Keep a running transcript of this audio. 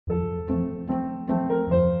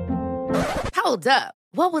Hold up.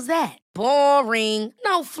 What was that? Boring.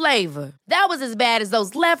 No flavor. That was as bad as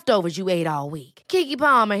those leftovers you ate all week. Keke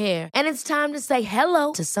Palmer here, and it's time to say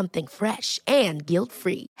hello to something fresh and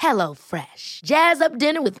guilt-free. Hello Fresh. Jazz up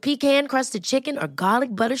dinner with pecan-crusted chicken or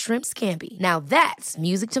garlic butter shrimp scampi. Now that's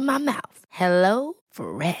music to my mouth. Hello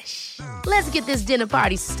Fresh. Let's get this dinner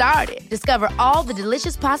party started. Discover all the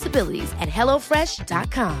delicious possibilities at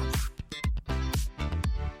hellofresh.com.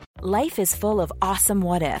 Life is full of awesome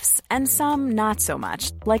what-ifs, and some not so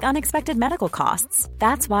much, like unexpected medical costs.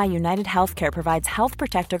 That's why United Healthcare provides Health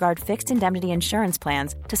Protector Guard fixed indemnity insurance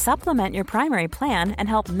plans to supplement your primary plan and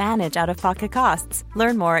help manage out-of-pocket costs.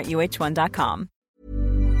 Learn more at uh1.com.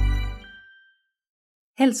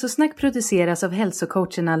 Hälsosnack produceras av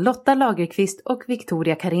hälsocoacherna Lotta Lagerqvist och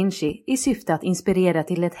Victoria Carinci i syfte att inspirera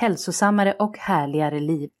till ett hälsosammare och härligare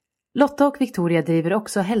liv. Lotta och Victoria driver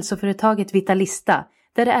också hälsoföretaget Vitalista,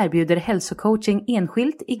 där det erbjuder hälsocoaching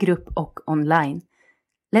enskilt, i grupp och online.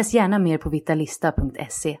 Läs gärna mer på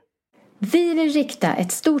vitalista.se. Vi vill rikta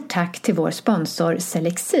ett stort tack till vår sponsor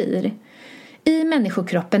Selexir. I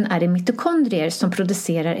människokroppen är det mitokondrier som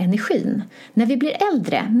producerar energin. När vi blir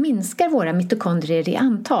äldre minskar våra mitokondrier i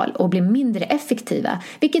antal och blir mindre effektiva,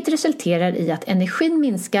 vilket resulterar i att energin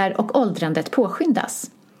minskar och åldrandet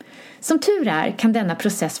påskyndas. Som tur är kan denna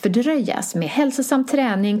process fördröjas med hälsosam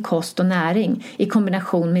träning, kost och näring i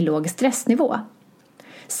kombination med låg stressnivå.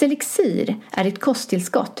 Selexir är ett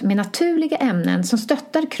kosttillskott med naturliga ämnen som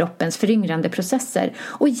stöttar kroppens föryngrande processer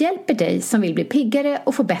och hjälper dig som vill bli piggare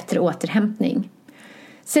och få bättre återhämtning.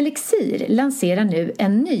 Selexir lanserar nu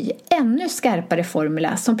en ny, ännu skarpare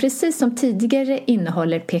formula som precis som tidigare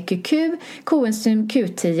innehåller PQQ, koenzym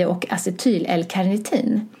Q10 och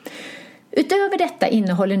acetyl-L-karnitin. Utöver detta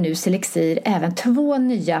innehåller nu Selexir även 2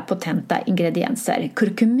 nya potenta ingredienser,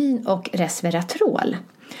 kurkumin och resveratrol.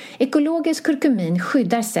 Ekologisk kurkumin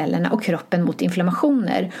skyddar cellerna och kroppen mot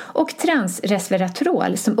inflammationer, och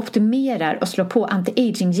transresveratrol som optimerar och slår på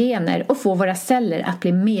anti-aging-gener och får våra celler att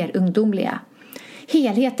bli mer ungdomliga.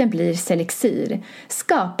 Helheten blir Selexir,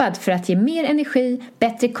 skapad för att ge mer energi,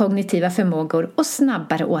 bättre kognitiva förmågor och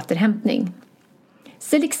snabbare återhämtning.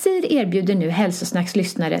 Selexir erbjuder nu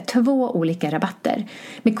Hälsosnacks-lyssnare 2 olika rabatter.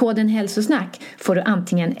 Med koden Hälsosnack får du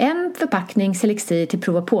antingen en förpackning Selexir till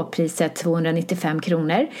prov- och påpriset 295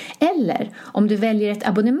 kronor, eller om du väljer ett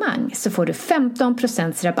abonnemang så får du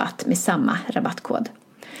 15% rabatt med samma rabattkod.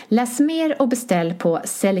 Läs mer och beställ på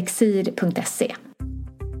selexir.se.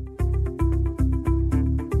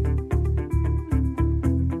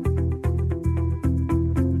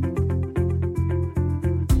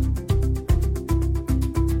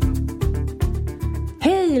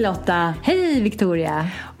 Hej Lotta! Hej Victoria!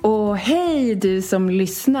 Och hej du som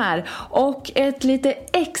lyssnar, och ett lite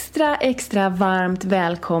extra varmt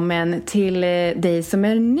välkommen till dig som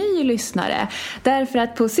är ny lyssnare. Därför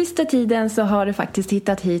att på sista tiden så har du faktiskt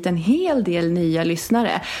hittat hit en hel del nya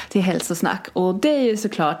lyssnare till Hälsosnack, och det är ju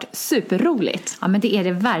såklart superroligt. Ja, men det är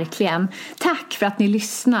det verkligen. Tack för att ni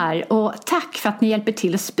lyssnar, och tack för att ni hjälper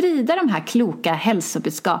till att sprida de här kloka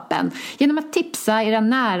hälsobudskapen genom att tipsa era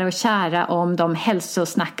nära och kära om de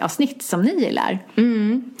hälsosnackavsnitt som ni gillar.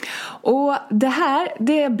 Och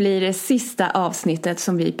det blir det sista avsnittet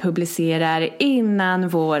som vi publicerar innan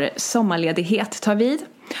vår sommarledighet tar vid.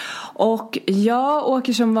 Och jag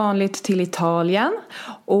åker som vanligt till Italien,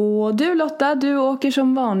 och du Lotta, du åker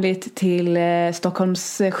som vanligt till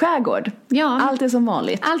Stockholms skärgård. Ja, allt är som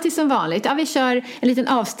vanligt. Allt är som vanligt. Ja, vi kör en liten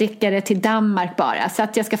avstickare till Danmark bara, så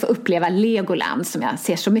att jag ska få uppleva Legoland som jag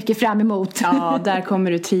ser så mycket fram emot. Ja, där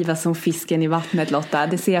kommer du trivas som fisken i vattnet, Lotta.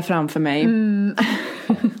 Det ser jag framför mig.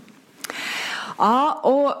 Ja,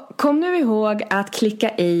 och kom nu ihåg att klicka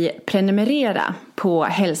i prenumerera på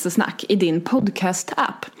Hälsosnack i din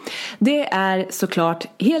podcast-app. Det är såklart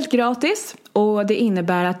helt gratis, och det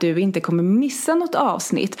innebär att du inte kommer missa något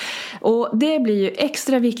avsnitt. Och det blir ju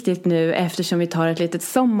extra viktigt nu eftersom vi tar ett litet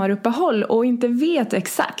sommaruppehåll och inte vet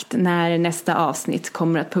exakt när nästa avsnitt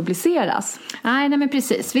kommer att publiceras. Nej, men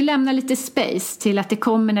precis. Vi lämnar lite space till att det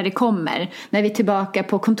kommer när det kommer, när vi är tillbaka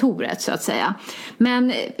på kontoret så att säga.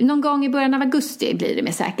 Men någon gång i början av augusti blir det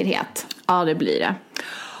med säkerhet. Ja, det blir det.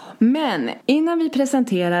 Men innan vi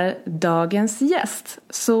presenterar dagens gäst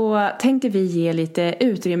så tänkte vi ge lite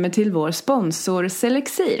utrymme till vår sponsor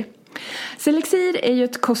Selexir. Selexir är ju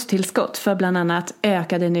ett kosttillskott för bland annat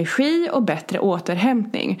ökad energi och bättre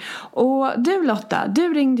återhämtning. Och du Lotta,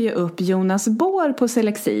 du ringde ju upp Jonas Bår på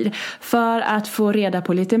Selexir för att få reda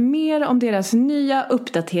på lite mer om deras nya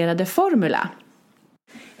uppdaterade formula.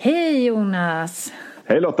 Hej Jonas!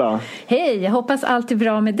 Hej Lotta! Hej, jag hoppas allt är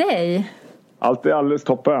bra med dig. Allt är alldeles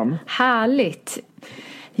toppen. Härligt!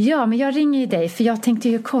 Ja, men jag ringer ju dig för jag tänkte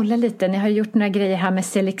ju kolla lite. Ni har gjort några grejer här med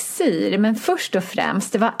Selexir. Men först och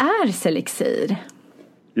främst, vad är Selexir?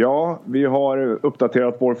 Ja, vi har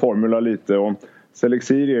uppdaterat vår formula lite. Och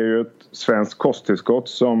Selexir är ju ett svenskt kosttillskott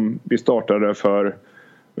som vi startade för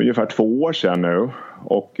ungefär 2 år sedan nu.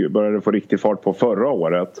 Och började få riktig fart på förra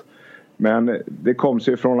året. Men det kom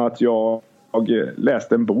sig från att jag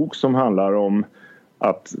läste en bok som handlar om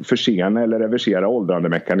att försena eller reversera åldrande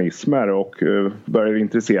mekanismer och började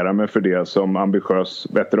intressera mig för det som ambitiös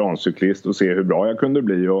veterancyklist och se hur bra jag kunde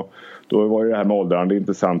bli. Och då var det här med åldrande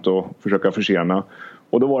intressant att försöka försena.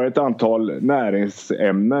 Och då var det ett antal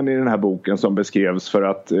näringsämnen i den här boken som beskrevs för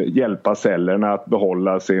att hjälpa cellerna att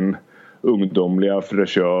behålla sin ungdomliga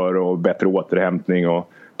fräschör och bättre återhämtning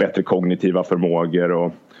och bättre kognitiva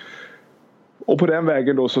förmågor. Och på den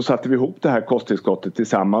vägen då så satte vi ihop det här kosttillskottet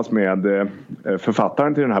tillsammans med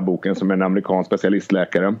författaren till den här boken som är en amerikansk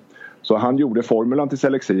specialistläkare. Så han gjorde formulan till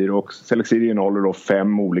Selexir och Selexir innehåller då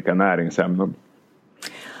 5 olika näringsämnen.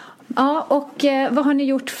 Ja, och vad har ni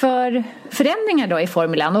gjort för förändringar då i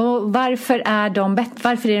formulan och varför är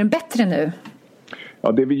den bättre nu?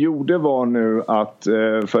 Ja, det vi gjorde var nu att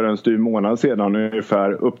för en styv månad sedan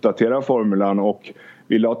ungefär uppdatera formulan och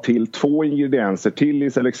vi la till 2 ingredienser till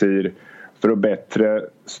i Selexir för att bättre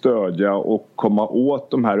stödja och komma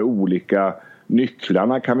åt de här olika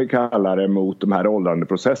nycklarna kan vi kalla det mot de här åldrande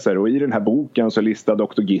processer. Och i den här boken så listar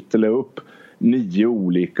Dr. Gittele upp 9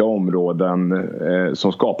 olika områden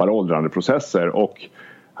som skapar åldrande processer och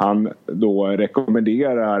han då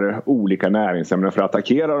rekommenderar olika näringsämnen för att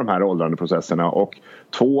attackera de här åldrande processerna och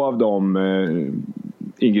 2 av de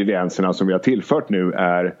ingredienserna som vi har tillfört nu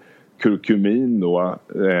är kurkumin då,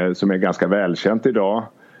 som är ganska välkänt idag.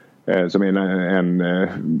 Som är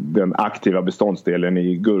den aktiva beståndsdelen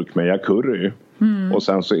i gurkmeja curry. Och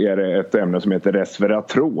sen så är det ett ämne som heter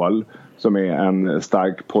resveratrol som är en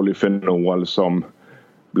stark polyfenol som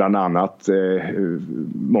bland annat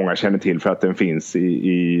många känner till för att den finns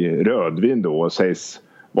i rödvin då och sägs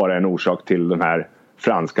vara en orsak till den här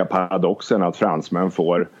franska paradoxen att fransmän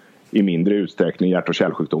får i mindre utsträckning hjärt- och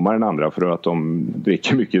kärlsjukdomar än andra för att de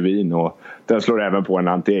dricker mycket vin och den slår även på en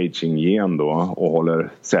anti-aging-gen då och håller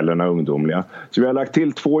cellerna ungdomliga. Så vi har lagt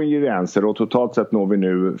till 2 ingredienser och totalt sett når vi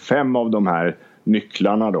nu 5 av de här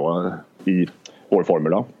nycklarna då i vår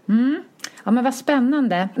formula. Ja, men vad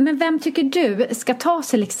spännande. Men vem tycker du ska ta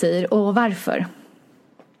Selexir och varför?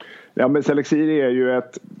 Ja, men Selexir är ju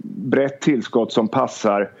ett brett tillskott som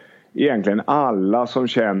passar egentligen alla som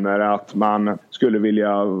känner att man skulle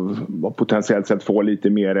vilja potentiellt sett få lite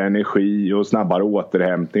mer energi och snabbare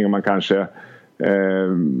återhämtning och man kanske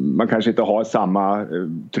inte har samma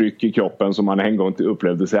tryck i kroppen som man en gång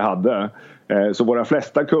upplevde sig hade. Så våra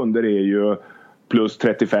flesta kunder är ju plus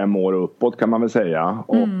 35 år uppåt kan man väl säga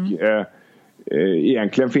och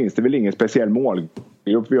egentligen finns det väl ingen speciell målgrupp.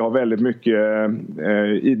 Vi har väldigt mycket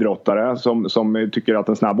idrottare som tycker att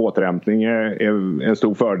en snabb återhämtning är en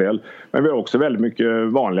stor fördel. Men vi har också väldigt mycket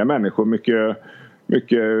vanliga människor,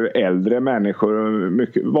 mycket äldre människor,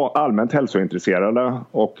 mycket allmänt hälsointresserade.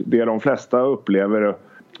 Och det de flesta upplever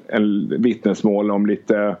en vittnesmål om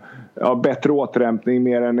lite bättre återhämtning,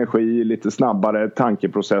 mer energi, lite snabbare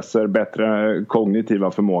tankeprocesser, bättre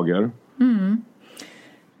kognitiva förmågor.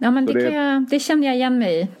 Ja, men det känner jag igen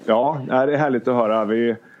mig i. Ja, det är härligt att höra.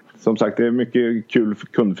 Som sagt, det är mycket kul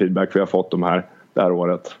kundfeedback vi har fått det här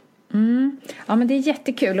året. Ja, men det är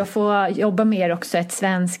jättekul att få jobba med också ett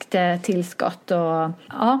svenskt tillskott. Och,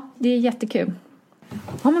 ja, det är jättekul.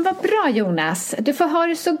 Ja, men vad bra Jonas. Du får ha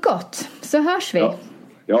det så gott. Så hörs vi.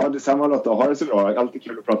 Ja, detsamma Lotta. Ha det så bra. Alltid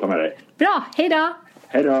kul att prata med dig. Bra, hej då.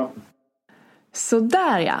 Hej då. Så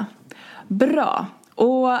där ja. Bra.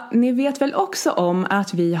 Och ni vet väl också om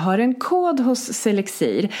att vi har en kod hos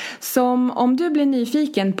Selexir som om du blir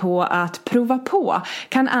nyfiken på att prova på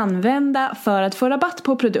kan använda för att få rabatt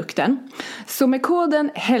på produkten. Så med koden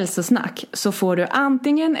hälsosnack så får du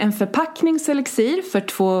antingen en förpackning Selexir för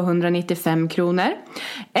 295 kronor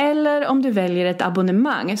eller om du väljer ett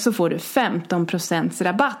abonnemang så får du 15%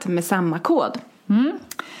 rabatt med samma kod.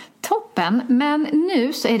 Toppen, men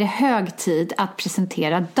nu så är det hög tid att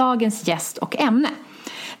presentera dagens gäst och ämne.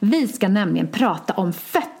 Vi ska nämligen prata om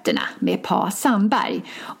fötterna med Pa Sandberg.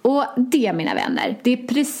 Och det, mina vänner, det är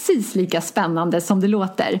precis lika spännande som det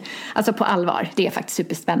låter. Alltså på allvar, det är faktiskt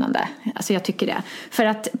superspännande. Alltså jag tycker det. För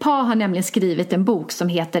att Pa har nämligen skrivit en bok som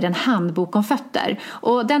heter En handbok om fötter.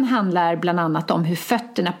 Och den handlar bland annat om hur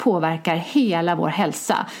fötterna påverkar hela vår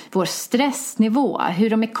hälsa. Vår stressnivå, hur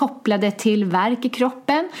de är kopplade till värk i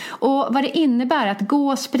kroppen. Och vad det innebär att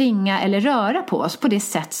gå, springa eller röra på oss på det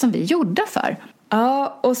sätt som vi gjorde för.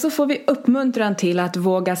 Ja, och så får vi uppmuntran till att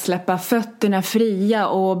våga släppa fötterna fria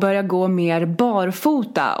och börja gå mer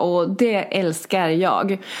barfota, och det älskar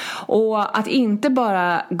jag. Och att inte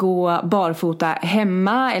bara gå barfota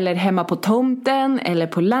hemma eller hemma på tomten eller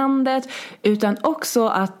på landet, utan också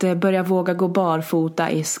att börja våga gå barfota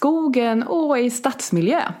i skogen och i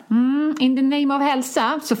stadsmiljö. In the name of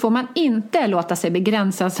hälsa så får man inte låta sig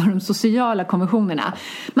begränsas av de sociala konventionerna.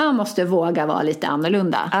 Man måste våga vara lite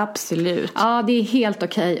annorlunda. Absolut. Ja, det är helt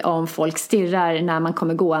okej om folk stirrar när man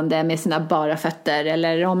kommer gående med sina bara fötter,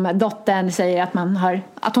 eller om dottern säger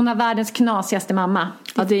att hon har världens knasigaste mamma.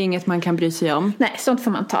 Ja, det är inget man kan bry sig om. Nej, sånt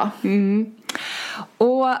får man ta.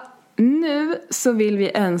 Och nu så vill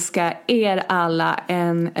vi önska er alla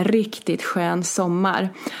en riktigt skön sommar.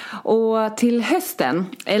 Och till hösten,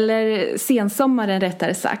 eller sensommaren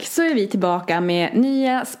rättare sagt, så är vi tillbaka med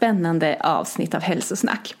nya spännande avsnitt av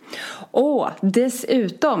Hälsosnack. Och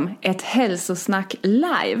dessutom ett Hälsosnack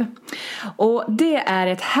live. Och det är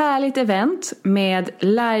ett härligt event med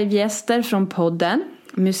livegäster från podden,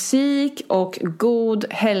 musik och god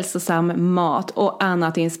hälsosam mat och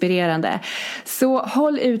annat inspirerande. Så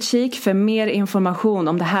håll utkik för mer information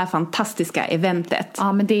om det här fantastiska eventet.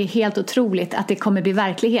 Ja, men det är helt otroligt att det kommer bli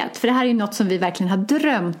verklighet. För det här är ju något som vi verkligen har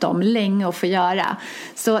drömt om länge att få göra.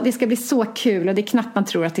 Så det ska bli så kul, och det är knappt man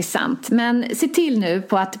tror att det är sant. Men se till nu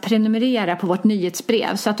på att prenumerera på vårt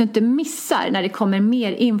nyhetsbrev så att du inte missar när det kommer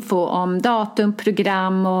mer info om datum,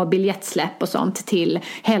 program och biljettsläpp och sånt till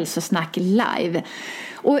Hälsosnack live.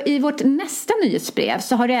 Och i vårt nästa nyhetsbrev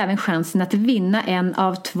så har du även chansen att vinna en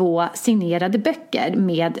av 2 signerade böcker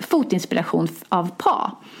med fotinspiration av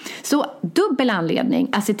PA. Så dubbel anledning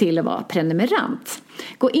att se till att vara prenumerant.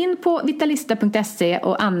 Gå in på vitalista.se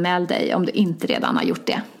och anmäl dig om du inte redan har gjort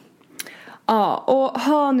det. Ja, och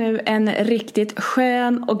ha nu en riktigt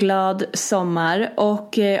skön och glad sommar.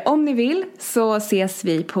 Och om ni vill så ses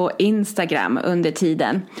vi på Instagram under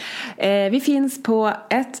tiden. Vi finns på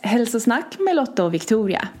ett hälsosnack med Lotta och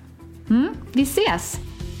Victoria. Vi ses!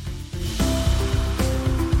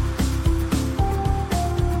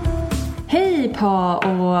 Hej Pa,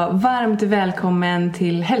 och varmt välkommen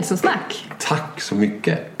till Hälsosnack. Tack så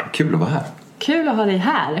mycket, kul att vara här. Kul att ha dig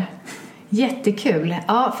här. Jättekul.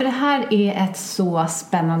 Ja, för det här är ett så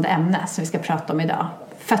spännande ämne som vi ska prata om idag.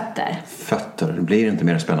 Fötter. Det blir inte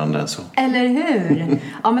mer spännande än så. Eller hur?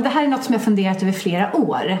 Ja, men det här är något som jag funderat över flera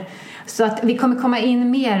år. Så att vi kommer komma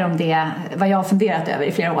in mer om det, vad jag har funderat över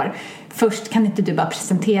i flera år. Först kan inte du bara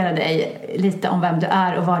presentera dig lite om vem du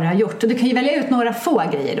är och vad du har gjort. Och du kan ju välja ut några få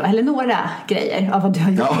grejer då, eller några grejer av vad du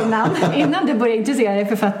har gjort innan du började intressera dig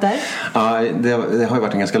för fötter. Ja, det har ju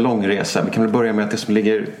varit en ganska lång resa. Vi kan väl börja med att det som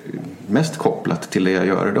ligger mest kopplat till det jag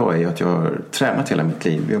gör idag är ju att jag har tränat hela mitt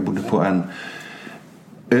liv. Jag bodde på en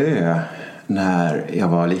ö när jag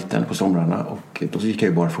var liten på somrarna, och då gick jag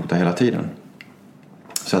ju barfota hela tiden.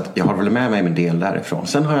 Så att jag har väl med mig en del därifrån.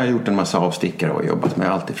 Sen har jag gjort en massa avstickare och jobbat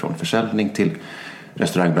med allt ifrån försäljning till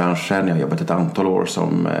restaurangbranschen. Jag har jobbat ett antal år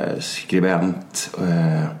som skribent,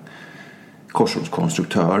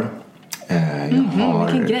 korsordskonstruktör.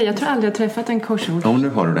 Vilken grej, jag tror aldrig jag träffat en Ja, nu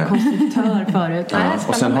har du det. Konstruktör förut. Ja,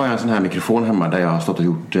 och sen har jag en sån här mikrofon hemma där jag har stått och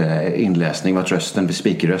gjort inläsning, varit rösten vid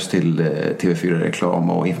speakerröst till TV4-reklam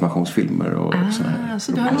och informationsfilmer och sådär.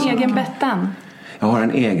 Så du har en egen Bettan? Jag har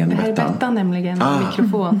en egen Bettan. Det här är Bettan nämligen,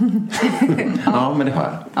 mikrofon. Ja, men det har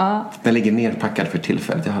jag. Ja. Den ligger nerpackad för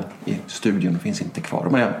tillfället. Jag har i studion, och finns inte kvar.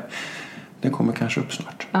 Men den kommer kanske upp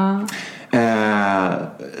snart. Ja.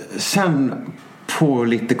 Sen på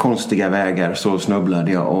lite konstiga vägar så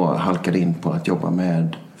snubblade jag och halkade in på att jobba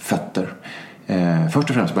med fötter. Först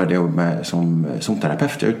och främst började jag jobba som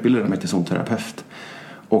zonterapeut. Jag utbildade mig till zonterapeut.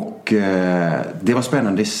 Och det var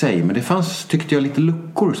spännande i sig, men det fanns, tyckte jag, lite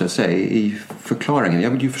luckor så att säga i förklaringen. Jag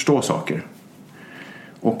vill ju förstå saker.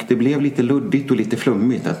 Och det blev lite luddigt och lite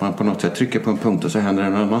flummigt, att man på något sätt trycker på en punkt och så händer det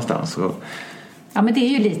någon annanstans. Ja, men det är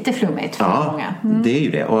ju lite flummigt för många. Det är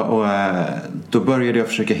ju det. Och då började jag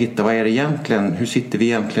försöka hitta, vad är det egentligen, hur sitter vi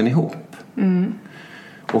egentligen ihop?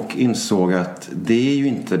 Och insåg att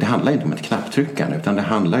det handlar inte om ett knapptryckande, utan det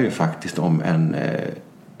handlar ju faktiskt om en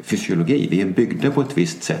fysiologi. Vi är byggda på ett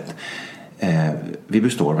visst sätt. Vi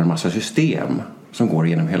består av en massa system som går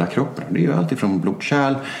genom hela kroppen. Det är ju allt ifrån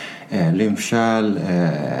blodkärl, lymfkärl,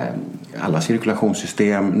 alla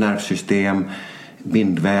cirkulationssystem, nervsystem,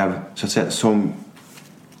 bindväv så att säga, som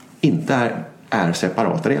inte är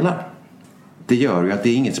separata delar. Det gör ju att det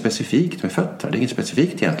är inget specifikt med fötter. Det är inget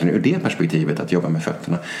specifikt egentligen ur det perspektivet att jobba med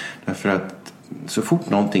fötterna. Därför att så fort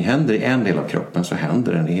någonting händer i en del av kroppen så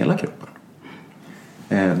händer den i hela kroppen.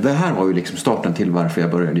 Det här var ju liksom starten till varför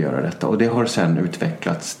jag började göra detta. Och det har sen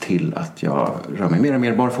utvecklats till att jag rör mig mer och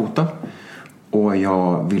mer barfota. Och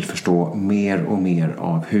jag vill förstå mer och mer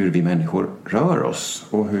av hur vi människor rör oss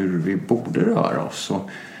och hur vi borde röra oss och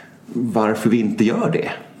varför vi inte gör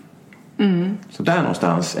det. Så där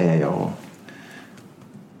någonstans är jag.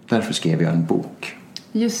 Därför skrev jag en bok.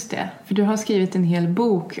 Just det, för du har skrivit en hel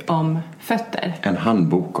bok om fötter. En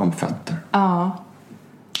handbok om fötter. Ja.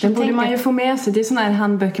 Den borde man ju få med sig. Det är såna här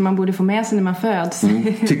handböcker man borde få med sig när man föds.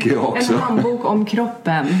 Tycker jag också. En handbok om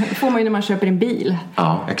kroppen. Det får man ju när man köper en bil.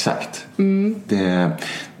 Ja, exakt.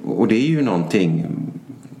 Och det är ju någonting.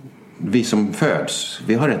 Vi som föds,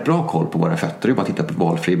 vi har rätt bra koll på våra fötter. Det är bara att titta på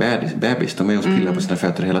valfri bebis. De är och pillar på sina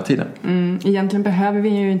fötter hela tiden. Egentligen behöver vi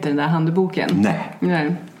ju inte den där handboken.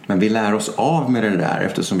 Nej. Men vi lär oss av med det där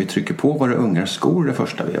eftersom vi trycker på våra ungars skor det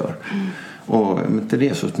första vi gör. Och inte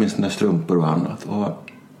det så åtminstone strumpor och annat.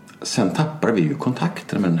 Och sen tappar vi ju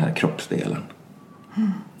kontakten med den här kroppsdelen.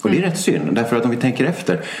 Och det är rätt synd. Därför att om vi tänker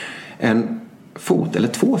efter. En fot eller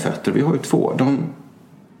 2 fötter, vi har ju 2. De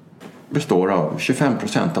består av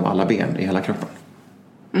 25% av alla ben i hela kroppen.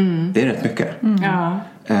 Det är rätt mycket. Ja.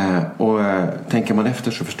 Och tänker man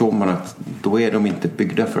efter så förstår man att då är de inte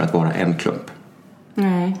byggda för att vara en klump.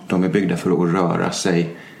 Nej. De är byggda för att röra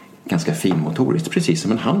sig ganska finmotoriskt, precis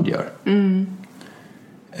som en hand gör.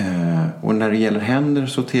 Och när det gäller händer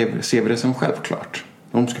så ser vi det som självklart.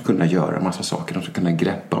 De ska kunna göra massa saker. De ska kunna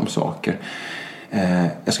greppa om saker.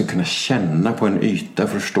 Jag ska kunna känna på en yta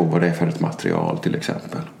för att förstå vad det är för ett material till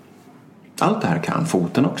exempel. Allt det här kan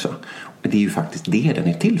foten också. Det är ju faktiskt det den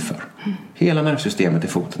är till för. Hela nervsystemet i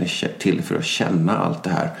foten är till för att känna allt det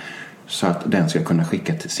här. Så att den ska kunna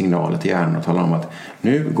skicka signaler till hjärnan och tala om att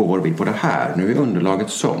nu går vi på det här. Nu är underlaget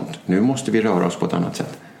sånt. Nu måste vi röra oss på ett annat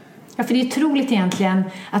sätt. Ja, för det är otroligt egentligen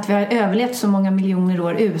att vi har överlevt så många miljoner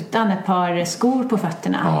år utan ett par skor på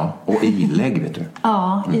fötterna. Ja, och ilägg vet du.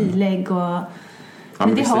 Ja, ilägg och...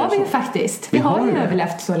 Men det har vi ju faktiskt. Vi har ju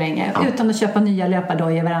överlevt så länge utan att köpa nya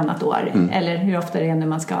löpardojor varannat år. Eller hur ofta det är när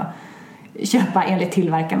man ska köpa enligt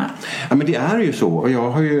tillverkarna. Ja, men det är ju så. Och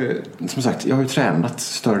jag har ju, som sagt, jag har ju tränat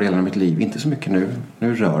större delen av mitt liv. Inte så mycket nu.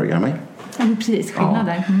 Nu rör jag mig. Ja, precis,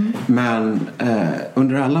 skillnader. Men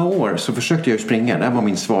under alla år så försökte jag ju springa. Det var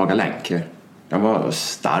min svaga länk. Jag var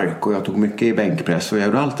stark och jag tog mycket i bänkpress. Och jag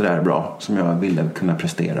gjorde allt det där bra som jag ville kunna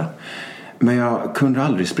prestera. Men jag kunde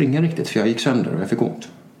aldrig springa riktigt för jag gick sönder och jag fick ont.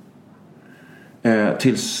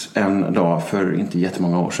 Tills en dag för inte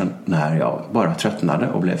jättemånga år sedan när jag bara tröttnade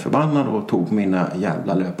och blev förbannad och tog mina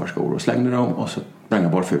jävla löparskor och slängde dem och så sprang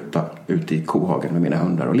jag barfota ut i kohagen med mina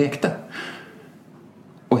hundar och lekte.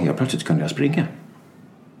 Och helt plötsligt kunde jag springa.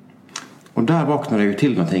 Och där vaknade jag ju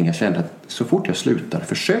till någonting. Jag kände att så fort jag slutar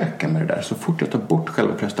försöka med det där, så fort jag tar bort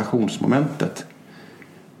själva prestationsmomentet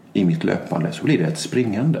i mitt löpande så blir det ett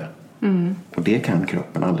springande. Och det kan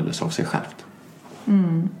kroppen alldeles av sig självt.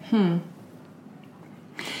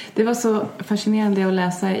 Det var så fascinerande att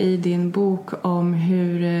läsa i din bok om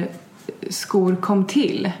hur skor kom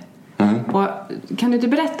till. Och kan du inte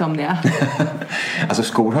berätta om det? Alltså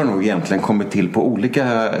skor har nog egentligen kommit till på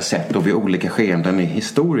olika sätt och vid olika skeenden i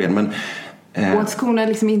historien. Men, och att skorna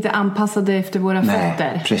liksom inte är anpassade efter våra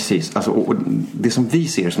fötter. Nej, precis. Alltså, och det som vi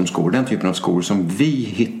ser som skor, den typen av skor som vi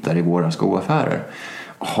hittar i våra skoaffärer,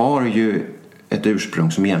 har ju ett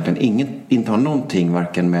ursprung som egentligen inte har någonting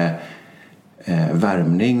varken med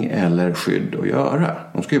värmning eller skydd att göra.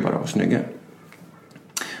 De ska ju bara vara snygga.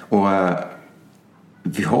 Och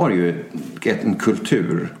vi har ju en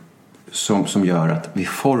kultur som gör att vi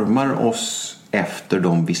formar oss efter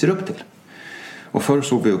de vi ser upp till. Och förr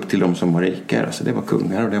såg vi upp till de som var rika. Alltså det var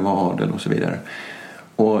kungar och det var adel och så vidare.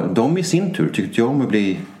 Och de i sin tur tyckte jag om att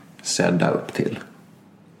bli sedda upp till.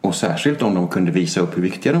 Och särskilt om de kunde visa upp hur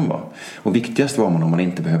viktiga de var. Och viktigast var man om man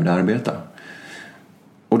inte behövde arbeta.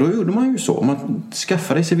 Och då gjorde man ju så. Man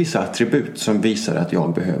skaffade sig vissa attribut som visade att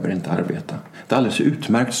jag behöver inte arbeta. Det alldeles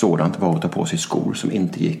utmärkt sådant var att ta på sig skor som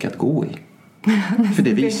inte gick att gå i. För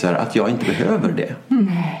det visar att jag inte behöver det.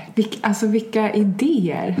 Alltså vilka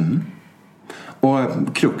idéer. Och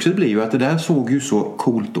kruxet blir ju att det där såg ju så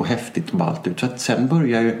coolt och häftigt och ballt ut. Så att sen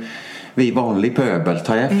börjar ju vi vanlig pöbel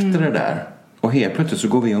ta efter det där. Och helt plötsligt så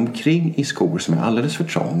går vi omkring i skor som är alldeles för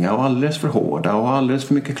trånga och alldeles för hårda och alldeles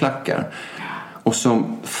för mycket klackar. Och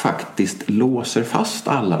som faktiskt låser fast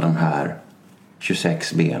alla de här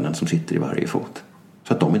 26 benen som sitter i varje fot.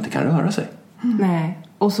 Så att de inte kan röra sig. Nej,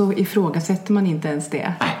 och så ifrågasätter man inte ens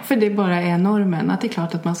det. För det bara är normen att det är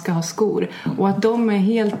klart att man ska ha skor. Och att de är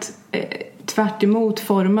helt tvärt emot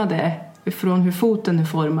formade från hur foten är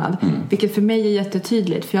formad. Vilket för mig är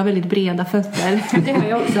jättetydligt, för jag har väldigt breda fötter. Det har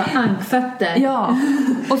jag också, ankfötter. Ja,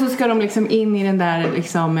 och så ska de liksom in i den där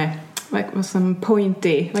liksom... Vad som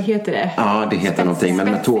pointy, vad heter det? Ja, det heter någonting,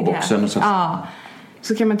 men med tåboxen och så. Ja,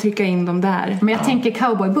 så kan man trycka in dem där. Men jag tänker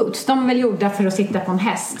cowboy boots, de är väl gjorda för att sitta på en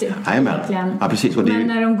häst. Ja, precis. Och men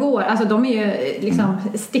när de går, alltså de är ju liksom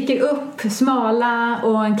sticker upp, smala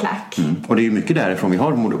och en klack. Och det är ju mycket därifrån vi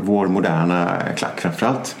har vår moderna klack,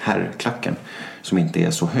 framförallt herrklacken som inte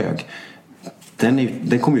är så hög.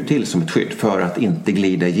 Den kommer ju till som ett skydd för att inte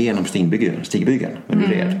glida igenom stigbygeln när du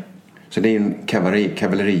red. Så det är ju en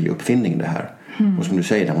kavalleriuppfinning det här. Och som du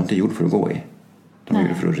säger, den var inte gjord för att gå i. De var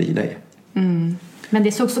gjord för att rida i. Men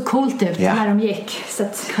det såg så coolt ut när de gick. Så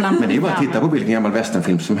att men det är ju bara att titta på vilken gammal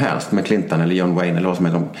westernfilm som helst med Clinton eller John Wayne eller vad som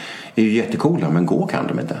helst. De är ju jättecoola, men gå kan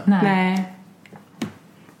de inte. Nej.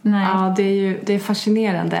 Ja, det är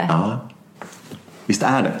fascinerande. Ja. Visst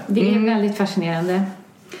är det. Det är väldigt fascinerande.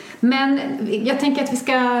 Men jag tänker att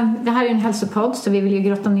det här är en hälsopodd, så vi vill ju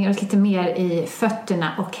grotta ner oss lite mer i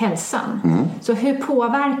fötterna och hälsan. Så hur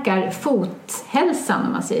påverkar fothälsan,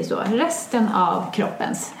 om man säger så, resten av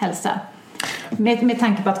kroppens hälsa? Med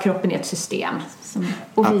tanke på att kroppen är ett system.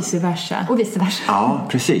 Och vice versa. Ja,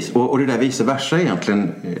 precis. Och det där vice versa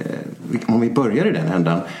egentligen, om vi börjar i den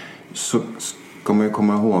ändan, så ska man ju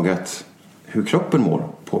komma ihåg att hur kroppen mår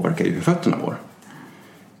påverkar ju hur fötterna mår.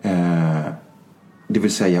 Det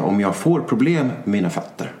vill säga, om jag får problem med mina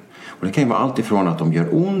fötter, och det kan ju vara allt ifrån att de gör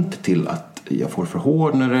ont till att jag får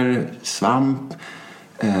förhårdnader, svamp,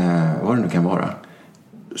 vad det nu kan vara,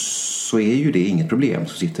 så är ju det inget problem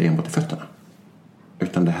som sitter enbart i fötterna.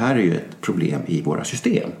 Utan det här är ju ett problem i våra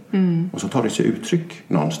system. Och så tar det sig uttryck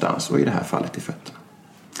någonstans, och i det här fallet i fötterna.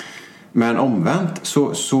 Men omvänt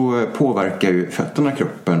så påverkar ju fötterna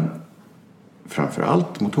kroppen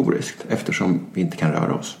framförallt motoriskt, eftersom vi inte kan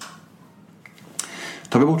röra oss.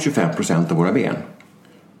 Tar vi bort 25% av våra ben,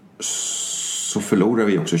 så förlorar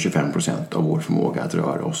vi också 25% av vår förmåga att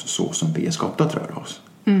röra oss så som vi är skapta att röra oss.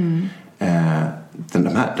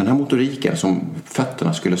 Den här motoriken som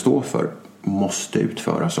fötterna skulle stå för måste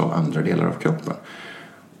utföras av andra delar av kroppen.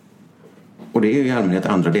 Och det är ju i allmänhet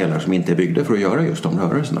andra delar som inte är byggda för att göra just de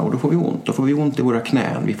rörelserna. Och då får vi ont. Då får vi ont i våra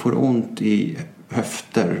knän. Vi får ont i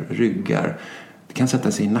höfter, ryggar. Det kan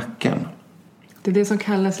sätta sig i nacken. Det är det som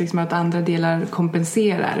kallas liksom att andra delar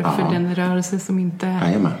kompenserar för den rörelse som inte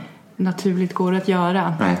naturligt går att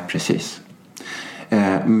göra. Nej, precis.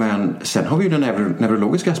 Men sen har vi ju den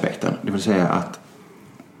neurologiska aspekten. Det vill säga att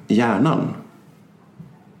hjärnan,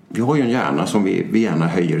 vi har ju en hjärna som vi gärna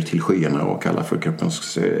höjer till skyarna och kallar för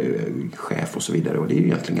kroppens chef och så vidare. Och det är ju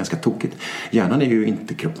egentligen ganska tokigt. Hjärnan är ju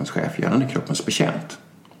inte kroppens chef, hjärnan är kroppens betjänt.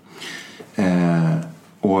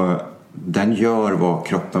 Och den gör vad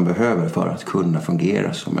kroppen behöver för att kunna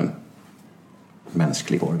fungera som en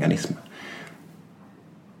mänsklig organism.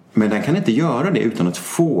 Men den kan inte göra det utan att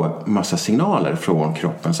få massa signaler från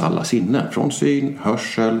kroppens alla sinnen. Från syn,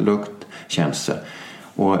 hörsel, lukt, känsel.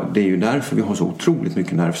 Och det är ju därför vi har så otroligt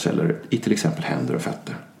mycket nervceller i till exempel händer och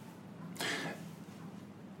fötter.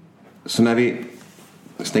 Så när vi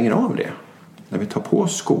stänger av det, när vi tar på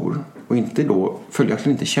skor och inte då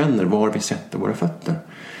följaktligen inte känner var vi sätter våra fötter,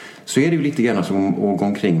 så är det ju lite grann som att gå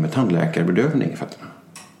omkring med tandläkarbedövning i fötterna.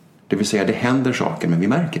 Det vill säga, det händer saker men vi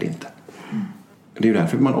märker det inte. Det är ju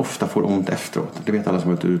därför man ofta får ont efteråt. Det vet alla som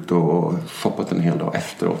har varit ute och shoppat en hel dag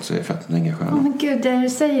efteråt, så är fötterna inga sköna. Men gud, du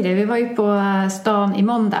säger det. Vi var ju på stan i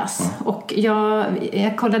måndags. Och jag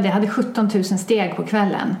kollade, jag hade 17 000 steg på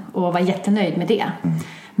kvällen och var jättenöjd med det.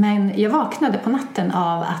 Men jag vaknade på natten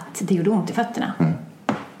av att det gjorde ont i fötterna.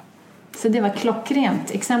 Så det var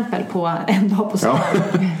klockrent exempel på en dag på stan.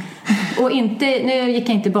 Och nu gick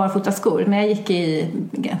jag inte barfota skor, men jag gick i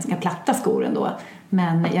ganska platta skor ändå.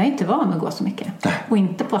 Men jag är inte van att gå så mycket. Nej. Och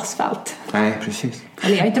inte på asfalt. Nej, precis.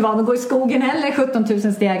 Eller jag är inte van att gå i skogen heller, 17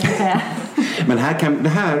 000 steg kan jag säga. Men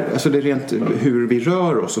alltså det är rent hur vi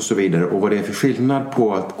rör oss och så vidare, och vad det är för skillnad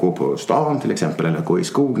på att gå på stan till exempel, eller att gå i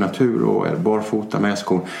skog, natur och barfota med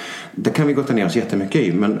skor. Det kan vi gotta ner oss jättemycket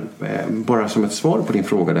i, men bara som ett svar på din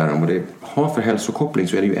fråga där om vad det har för hälsokoppling,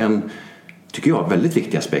 så är det ju en, tycker jag, väldigt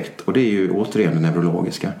viktig aspekt, och det är ju återigen det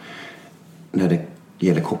neurologiska när det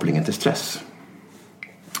gäller kopplingen till stress.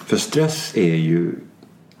 För stress är ju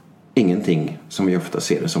ingenting som vi ofta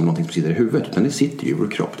ser det som någonting som sitter i huvudet, utan det sitter ju i vår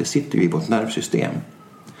kropp, det sitter ju i vårt nervsystem.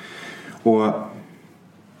 Och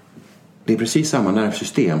det är precis samma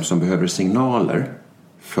nervsystem som behöver signaler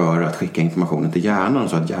för att skicka informationen till hjärnan,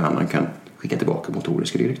 så att hjärnan kan skicka tillbaka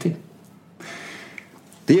motoriska direktiv.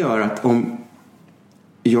 Det gör att om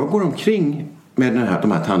jag går omkring med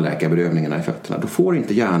de här tandläkarbedövningarna i fötterna, då får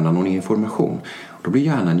inte hjärnan någon information. Då blir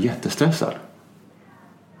hjärnan jättestressad.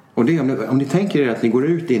 Och det, om ni tänker er att ni går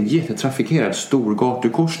ut i en jättetrafikerad stor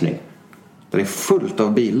gatukorsning där det är fullt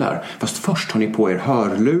av bilar, fast först har ni på er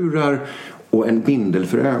hörlurar och en bindel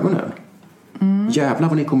för ögonen. Jävlar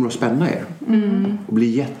vad ni kommer att spänna er. Och bli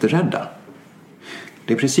jätterädda.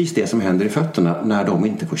 Det är precis det som händer i fötterna när de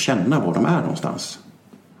inte får känna var de är någonstans.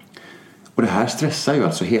 Och det här stressar ju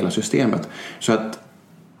alltså hela systemet. Så att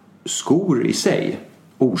skor i sig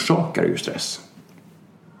orsakar ju stress.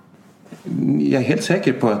 Jag är helt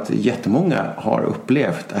säker på att jättemånga har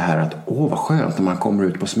upplevt det här att vad skönt när man kommer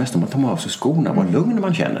ut på semester, man tar av sig skorna, vad lugn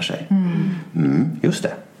man känner sig. Just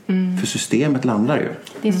det. För systemet landar ju.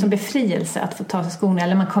 Det är som befrielse att få ta sig skorna.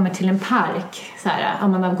 Eller man kommer till en park så här,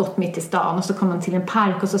 om man har gått mitt i stan och så kommer man till en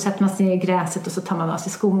park och så sätter man sig ner i gräset och så tar man av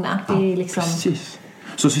sig skorna. Det är liksom... Precis.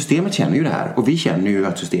 Så systemet känner ju det här. Och vi känner ju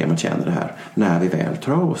att systemet känner det här när vi väl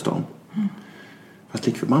tar av oss dem. Fast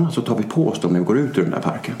likväl så tar vi på oss dem när vi går ut ur den där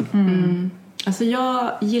parken. Alltså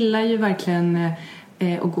jag gillar ju verkligen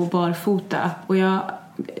att gå barfota. Och jag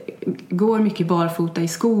går mycket barfota i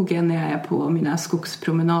skogen när jag är på mina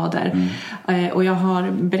skogspromenader. Och jag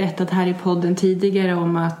har berättat här i podden tidigare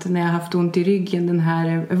om att när jag har haft ont i ryggen den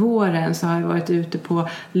här våren så har jag varit ute på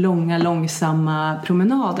långa, långsamma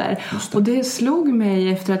promenader. Och det slog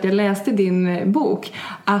mig efter att jag läste din bok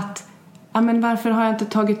att men varför har jag inte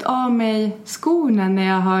tagit av mig skorna när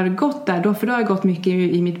jag har gått där? För då har jag gått mycket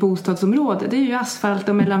i mitt bostadsområde. Det är ju asfalt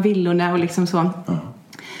och mellan villorna och liksom så.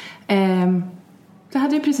 Det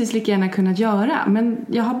hade jag precis lika gärna kunnat göra. Men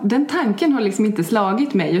den tanken har liksom inte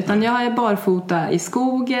slagit mig. Utan jag är barfota i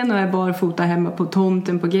skogen och jag är barfota hemma på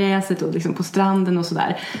tomten, på gräset och liksom på stranden och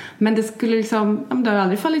sådär. Men det skulle liksom, det har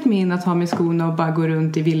aldrig fallit mig in att ha med skorna och bara gå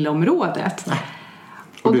runt i villaområdet.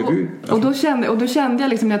 Och då kände jag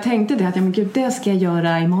liksom när jag tänkte det att men gud, det ska jag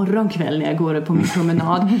göra imorgon kväll när jag går på min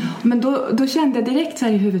promenad. Men då kände jag direkt så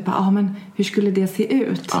här i huvudet men hur skulle det se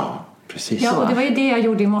ut? Ja, precis. Ja, och det var ju det jag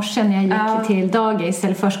gjorde i morse när jag gick till dagis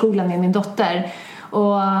eller förskolan med min dotter.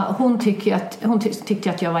 Och hon tyckte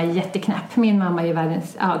att jag var jätteknäpp. Min mamma är ju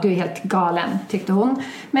världens, du är helt galen, tyckte hon.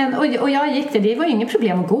 Men, och jag gick det var inget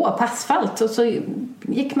problem att gå på asfalt. Och så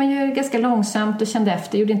gick man ju ganska långsamt och kände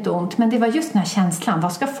efter, gjorde inte ont. Men det var just den här känslan,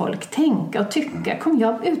 vad ska folk tänka och tycka? Kom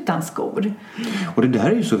jag utan skor? Och det där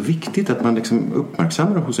är ju så viktigt att man liksom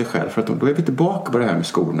uppmärksammar det hos sig själv. För att då är vi tillbaka på det här med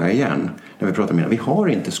skorna igen. När vi pratar med vi har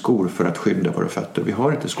inte skor för att skydda våra fötter. Vi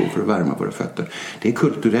har inte skor för att värma våra fötter. Det är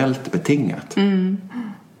kulturellt betingat.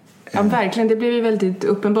 Ja, verkligen. Det blev ju väldigt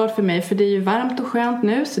uppenbart för mig. För det är ju varmt och skönt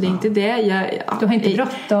nu. Så det är inte det. Du har inte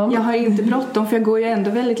bråttom. Jag har inte bråttom. För jag går ju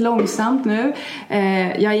ändå väldigt långsamt nu.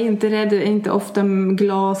 Jag är inte rädd. Inte ofta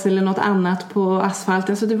glas eller något annat på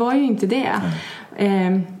asfalten. Så det var ju inte det.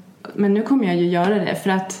 Men nu kommer jag ju göra det. För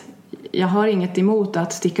att jag har inget emot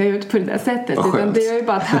att sticka ut på det där sättet. Utan det är ju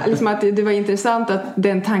bara liksom att det var intressant att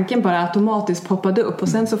den tanken bara automatiskt poppade upp. Och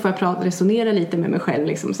sen så får jag resonera lite med mig själv.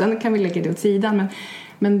 Liksom. Sen kan vi lägga det åt sidan.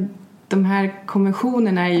 Men de här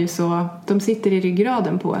konventionerna är ju så, de sitter i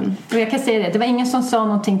ryggraden på en. Och jag kan säga det var ingen som sa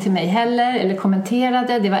någonting till mig heller eller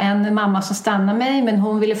kommenterade. Det var en mamma som stannade mig, men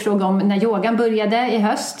hon ville fråga om när yogan började i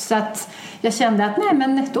höst. Så att jag kände att nej,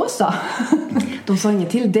 men då så. De sa inget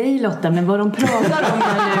till dig, Lotta, men vad de pratar om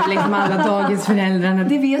nu, liksom alla dagens föräldrarna,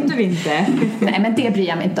 det vet du inte. Nej, men det bryr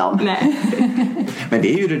jag mig inte om. Nej. Men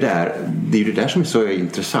det är ju det där som är så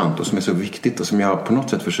intressant och som är så viktigt och som jag på något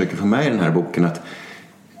sätt försöker få med i den här boken, att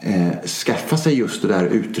skaffa sig just det där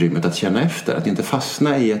utrymmet att känna efter, att inte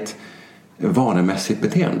fastna i ett vanemässigt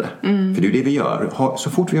beteende. För det är det vi gör. Så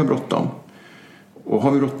fort vi har bråttom, och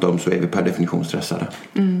har vi bråttom så är vi per definition stressade.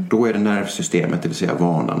 Då är det nervsystemet, det vill säga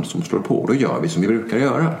vanan, som slår på. Då gör vi som vi brukar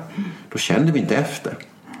göra. Då känner vi inte efter.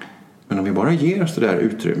 Men om vi bara ger oss det där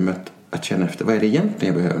utrymmet att känna efter, vad är det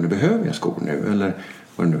egentligen jag behöver? Behöver jag skor nu? Eller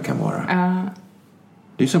vad det nu kan vara.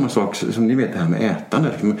 Det är samma sak som ni vet det här med ätande.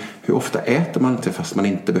 Hur ofta äter man inte fast man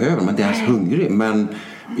inte behöver? Man är inte ens hungrig. Men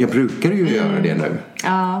jag brukar ju göra det nu.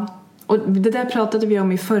 Ja. Och det där pratade vi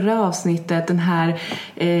om i förra avsnittet.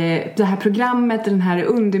 Det här programmet, den här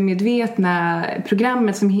undermedvetna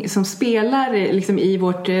programmet som spelar liksom i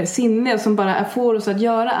vårt sinne och som bara får oss att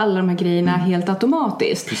göra alla de här grejerna helt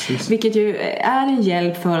automatiskt. Precis. Vilket ju är en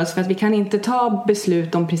hjälp för oss, för att vi kan inte ta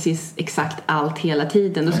beslut om precis exakt allt hela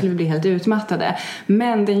tiden. Då skulle vi bli helt utmattade.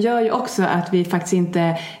 Men den gör ju också att vi faktiskt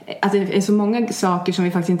inte, att det är så många saker som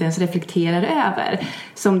vi faktiskt inte ens reflekterar över.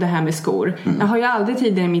 Som det här med skor. Jag har ju aldrig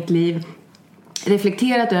tidigare i mitt liv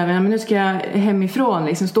reflekterat över, men nu ska jag hemifrån,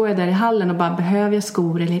 liksom står jag där i hallen och bara, behöver jag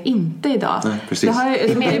skor eller inte idag? Nej, precis.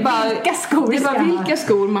 Vilka skor vilka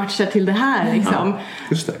skor matchar till det här liksom. Ja,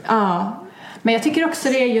 just det. Ja. Men jag tycker också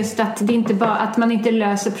det är just att det inte bara att man inte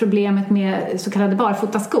löser problemet med så kallade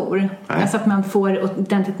barfotaskor. Alltså att man får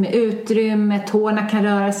ordentligt med utrymme, tårna kan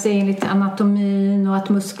röra sig enligt anatomin och att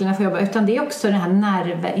musklerna får jobba. Utan det är också de här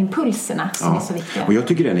nervimpulserna som är så viktiga. Och jag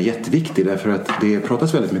tycker den är jätteviktig därför att det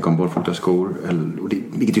pratas väldigt mycket om barfotaskor.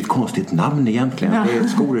 Vilket är ett konstigt namn egentligen. Ja. Det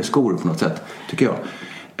är skor på något sätt, tycker jag.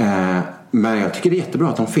 Men jag tycker det är jättebra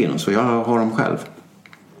att de finns och jag har dem själv.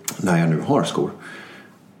 När jag nu har skor.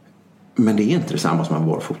 Men det är inte detsamma som att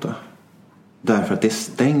barfota. Därför att det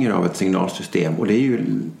stänger av ett signalsystem. Och det är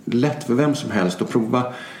ju lätt för vem som helst att prova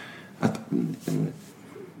att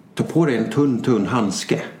ta på dig en tunn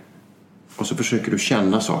handske. Och så försöker du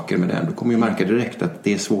känna saker med den. Du kommer ju märka direkt att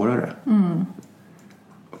det är svårare.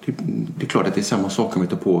 Det är klart att det är samma sak om vi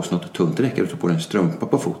tar på oss något tunt. Det räcker att ta på dig en strumpa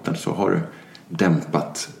på foten så har du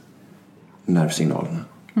dämpat nervsignalerna.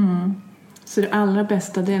 Så det allra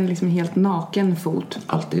bästa, det är en liksom helt naken fot.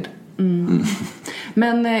 Alltid.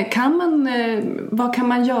 Men vad kan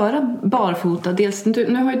man göra barfota? Dels,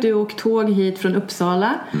 nu har ju du åkt tåg hit från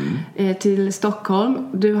Uppsala till Stockholm.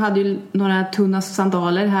 Du hade ju några tunna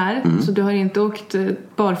sandaler här. Så du har inte åkt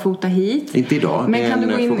barfota hit. Inte idag. Men kan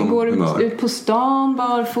du gå ut på stan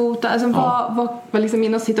barfota? Alltså, vad liksom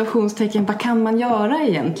inom situationstecken, vad kan man göra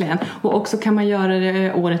egentligen? Och också kan man göra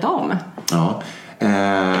det året om? Ja,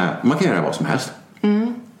 man kan göra vad som helst.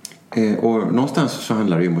 Och någonstans så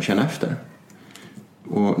handlar det ju om att känna efter.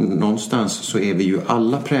 Och någonstans så är vi ju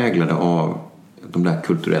alla präglade av de där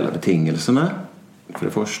kulturella betingelserna för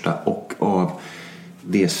det första och av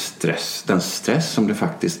den stress som det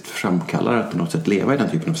faktiskt framkallar att på något sätt leva i den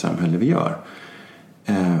typen av samhälle vi gör.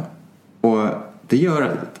 Och det gör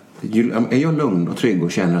att är jag lugn och trygg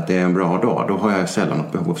och känner att det är en bra dag, då har jag sällan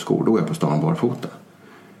något behov av skor, då är jag på stan barfota.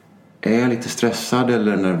 Är jag lite stressad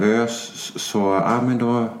eller nervös så men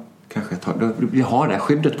då kanske jag har det här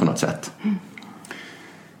skyddet på något sätt.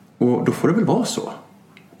 Och då får det väl vara så.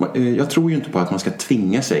 Jag tror ju inte på att man ska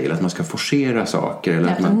tvinga sig eller att man ska forcera saker. Eller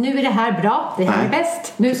att nu är det här bra, det här är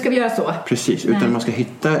bäst, nu ska vi göra så. Precis, utan man ska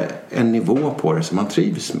hitta en nivå på det som man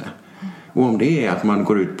trivs med. Och om det är att man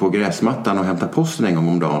går ut på gräsmattan och hämtar posten en gång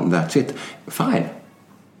om dagen, that's it, fine.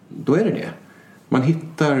 Då är det. Man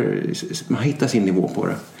hittar sin nivå på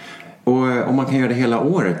det. Och om man kan göra det hela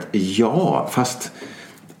året, ja, fast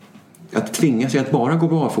att tvinga sig att bara gå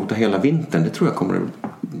barfota hela vintern, det tror jag kommer,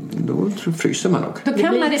 då fryser man nog. Då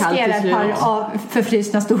kan man riskera ett par av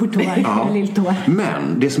förfrysna stortår eller lilltår.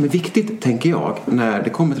 Men det som är viktigt, tänker jag, när det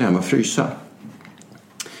kommer till det här med att frysa,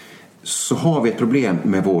 så har vi ett problem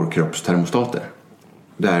med vår kropps termostater.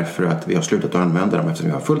 Därför att vi har slutat att använda dem eftersom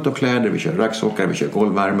vi har fullt av kläder, vi kör raggsockar, vi kör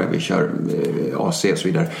golvvärme, vi kör AC och så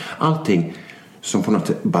vidare. Allting som på något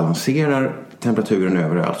sätt balanserar temperaturen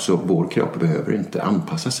överallt, så vår kropp behöver inte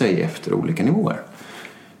anpassa sig efter olika nivåer.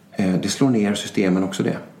 Det slår ner systemen också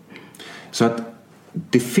det. Så att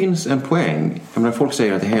det finns en poäng. Jag menar, folk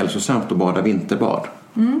säger att det är hälsosamt att bada vinterbad.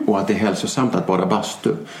 Och att det är hälsosamt att bada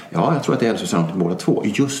bastu. Ja, jag tror att det är hälsosamt att båda två.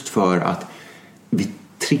 Just för att vi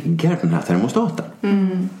triggar den här termostaten.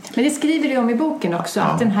 Men det skriver du om i boken också.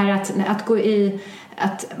 Att den här att gå i...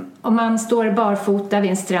 Att om man står barfota vid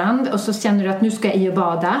en strand och så känner du att nu ska jag i och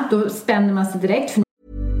bada, då spänner man sig direkt.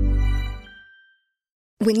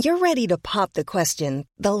 When you're ready to pop the question,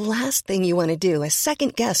 the last thing you want to do is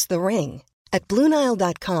second guess the ring. At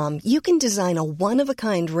BlueNile.com you can design a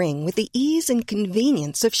one-of-a-kind ring with the ease and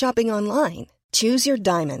convenience of shopping online. Choose your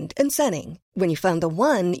diamond and setting. When you find the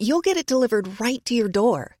one, you'll get it delivered right to your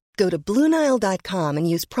door. Go to BlueNile.com and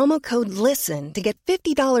use promo code LISTEN to get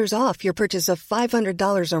 $50 off your purchase of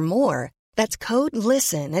 $500 or more. That's code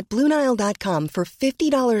LISTEN at BlueNile.com for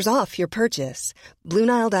 $50 off your purchase.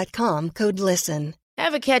 BlueNile.com, code LISTEN.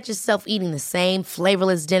 Ever catch yourself eating the same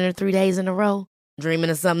flavorless dinner 3 days in a row?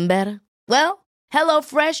 Dreaming of something better? Well,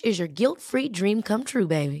 HelloFresh is your guilt-free dream come true,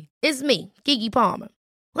 baby. It's me, Keke Palmer.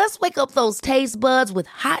 Let's wake up those taste buds with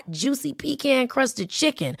hot, juicy pecan-crusted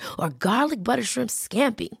chicken or garlic butter shrimp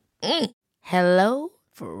scampi. Hello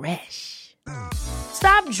Fresh.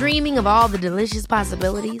 Stop dreaming of all the delicious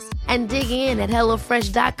possibilities and dig in at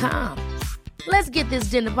HelloFresh.com. Let's get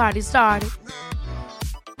this dinner party started.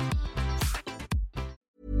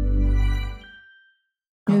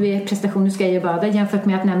 Nu är prestation, nu ska jag ju bada, jämfört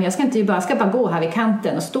med att nej, men jag ska inte ju bara, ska bara gå här vid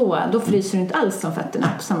kanten och stå. Då fryser du inte alls om fötterna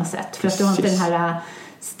på samma sätt. För att du har inte den här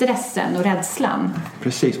stressen och rädslan.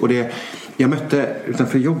 Precis, och jag mötte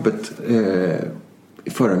utanför jobbet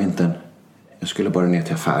förra vintern. Jag skulle bara ner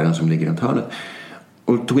till affären som ligger runt hörnet.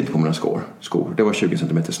 Och tog inte på mig några skor. Det var 20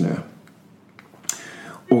 cm snö.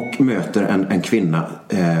 Och möter en kvinna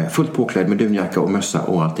fullt påklädd med dunjacka och mössa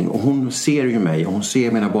och allting. Och hon ser ju mig och hon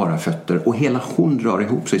ser mina bara fötter. Och hela hon drar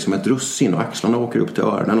ihop sig som ett russin och axlarna åker upp till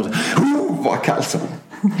öronen. Och så, vad kall sa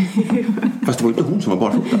hon. Fast det var inte hon som var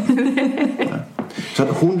barfota. Så att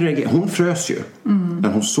hon frös ju när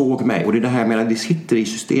hon såg mig. Och det är det här med att det sitter i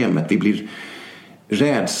systemet. Vi blir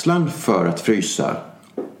rädslan för att frysa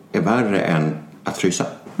är värre än att frysa.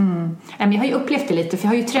 Jag har ju upplevt det lite, för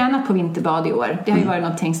jag har ju tränat på vinterbad i år. Det har ju varit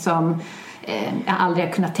någonting som jag aldrig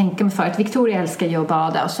har kunnat tänka mig förut. Victoria älskar ju att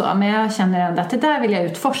bada och så, men jag känner ändå att det där vill jag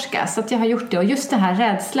utforska. Så att jag har gjort det. Och just den här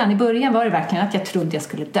rädslan, i början var det verkligen att jag trodde jag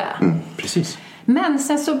skulle dö. Precis. Men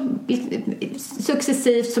sen så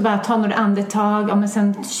successivt så bara ta några andetag. Ja, men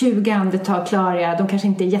sen 20 andetag klarar jag. De kanske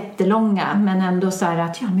inte är jättelånga, men ändå så här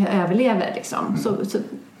att men jag överlever liksom. Så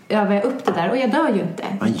övar jag upp det där, och jag dör ju inte.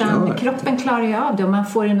 Utan kroppen klarar ju av det, och man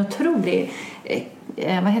får en otrolig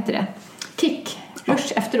kick,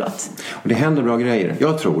 rush efteråt. Och det händer bra grejer.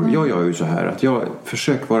 Jag gör ju så här att jag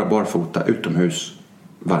försöker vara barfota utomhus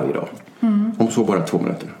varje dag. Om så bara 2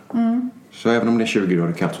 minuter. Så även om det är 20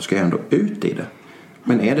 grader kallt så ska jag ändå ut i det.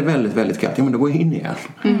 Men är det väldigt, väldigt kallt, men då går jag in igen.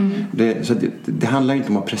 Det handlar inte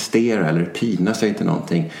om att prestera eller pina sig till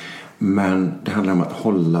någonting. Men det handlar om att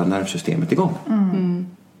hålla nervsystemet igång.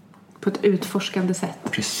 På ett utforskande sätt.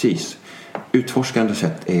 Precis. Utforskande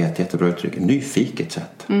sätt är ett jättebra uttryck. Nyfiket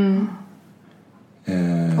sätt.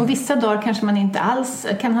 Och vissa dagar kanske man inte alls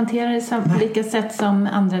kan hantera det på lika sätt som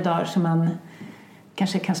andra dagar som man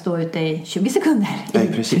kanske kan stå ute i 20 sekunder.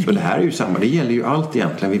 Nej, precis. Och det här är ju samma. Det gäller ju allt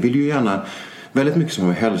egentligen. Vi vill ju gärna, väldigt mycket som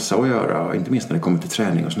har med hälsa att göra, inte minst när det kommer till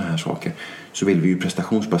träning och såna här saker, så vill vi ju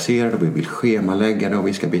prestationsbaserade och vi vill schemalägga det och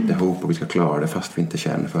vi ska bita ihop och vi ska klara det fast vi inte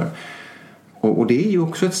känner för. Och det är ju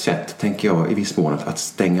också ett sätt, tänker jag, i viss mån att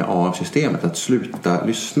stänga av systemet, att sluta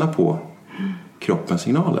lyssna på kroppens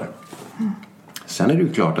signaler. Sen är det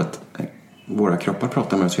ju klart att våra kroppar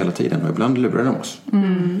pratar med oss hela tiden och ibland lurar de oss.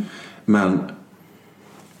 Men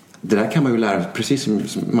det där kan man ju lära, precis som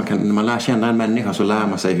när man lär känna en människa så lär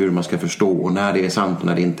man sig hur man ska förstå och när det är sant och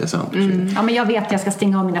när det inte är sant. Ja, men jag vet att jag ska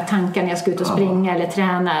stänga av mina tankar när jag ska ut och springa eller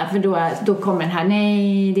träna, för då kommer den här,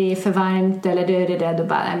 nej det är för varmt eller det då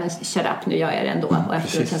bara, nej men shut up, nu gör jag det ändå. Och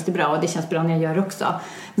efteråt känns det bra, och det känns bra när jag gör det också.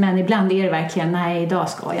 Men ibland är det verkligen, nej idag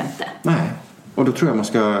ska jag inte. Nej. Och då tror jag man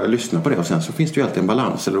ska lyssna på det, och sen så finns det ju alltid en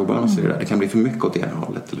balans eller obalans i det där. Det kan bli för mycket åt ena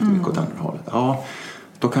hållet eller för mycket åt andra hållet. Ja,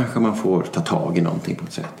 då kanske man får ta tag i någonting på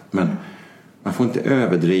ett sätt. Men man får inte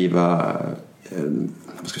överdriva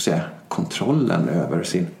kontrollen över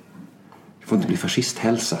sin. Det får inte bli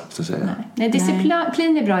fascisthälsa, så att säga. Nej,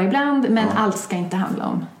 disciplin är bra ibland, men allt ska inte handla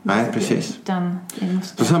om. Nej, precis.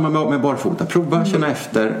 Så samma med barfota. Prova, känna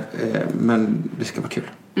efter, men det ska vara kul.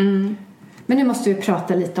 Men nu måste vi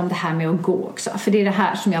prata lite om det här med att gå också. För det är det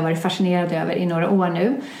här som jag har varit fascinerad över i några år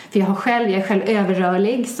nu. För jag är själv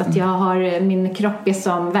överrörlig. Så att jag har, min kropp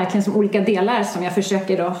är verkligen som olika delar som jag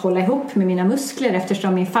försöker då hålla ihop med mina muskler.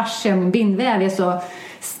 Eftersom min fascia och min bindväv är så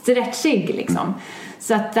stretchig liksom.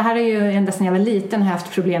 Så att det här är ju ända sedan jag var liten har jag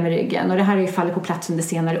haft problem med ryggen. Och det här har ju fallit på plats under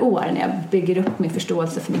senare år när jag bygger upp min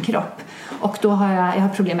förståelse för min kropp. Och då har jag har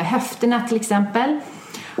problem med höfterna till exempel.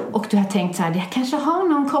 Och då har jag tänkt så här, jag kanske har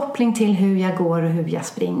någon koppling till hur jag går och hur jag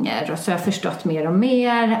springer. Och så har jag förstått mer och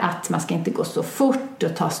mer att man ska inte gå så fort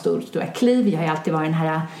och ta stora kliv. Jag har ju alltid varit den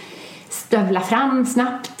här stövla fram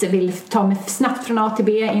snabbt, vill ta mig snabbt från A till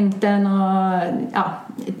B. Inte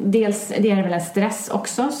dels det är väl en stress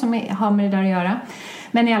också som har med det där att göra.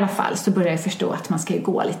 Men i alla fall så börjar jag förstå att man ska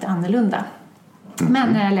gå lite annorlunda. Men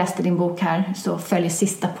när jag läste din bok här så följer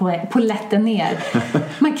sista poletten ner.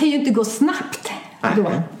 Man kan ju inte gå snabbt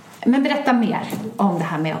då. Men berätta mer om det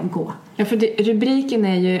här med att gå. Ja, för rubriken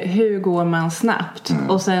är ju hur går man snabbt?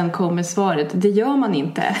 Och sen kommer svaret, det gör man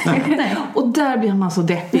inte. Och där blir man så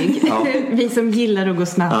deppig. Ja. Vi som gillar att gå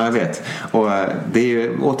snabbt. Ja, jag vet. Och det är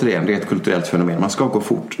ju återigen, det är ett kulturellt fenomen. Man ska gå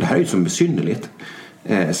fort. Det här är ju så besynnerligt.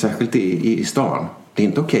 Särskilt i stan. Det är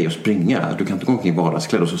inte okej att springa. Du kan inte gå omkring i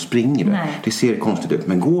vardagskläder och så springer du. Nej. Det ser konstigt ut.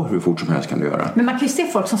 Men gå hur fort som helst kan du göra. Men man kan ju se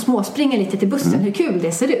folk som småspringer lite till bussen. Hur kul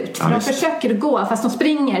det ser ut. För de försöker gå fast de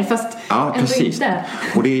springer. Fast precis. Inte.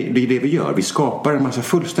 Och det är det vi gör. Vi skapar en massa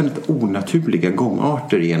fullständigt onaturliga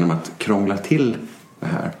gångarter genom att krångla till det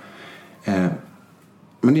här.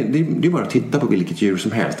 Men det är bara att titta på vilket djur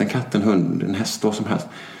som helst. En katt, en hund, en häst, vad som helst.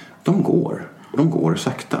 De går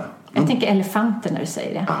sakta. Jag tänker elefanter när du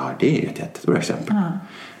säger det. Ja, det är ett jättebra exempel.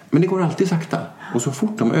 Men det går alltid sakta. Och så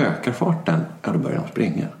fort de ökar farten, då börjar de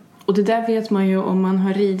springa. Och det där vet man ju om man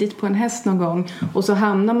har ridit på en häst någon gång. Och så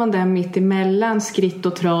hamnar man där mitt emellan skritt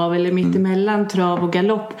och trav. Eller mitt emellan trav och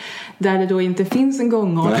galopp. Där det då inte finns en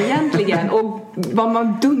gångart egentligen. Och vad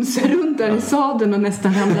man dunsar runt där i sadeln och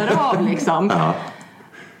nästan ramlar av liksom. Ja.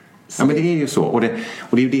 Ja, men det är ju så. Och det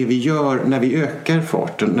är ju det vi gör när vi ökar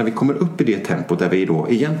farten. När vi kommer upp i det tempot där vi då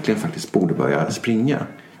egentligen faktiskt borde börja springa.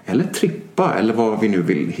 Eller trippa. Eller vad vi nu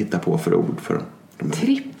vill hitta på för ord för dem.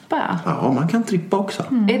 Trippa? Ja, man kan trippa också.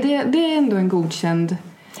 Det är ändå en godkänd...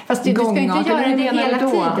 Fast du ska ju inte göra det hela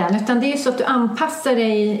tiden, utan det är ju så att du anpassar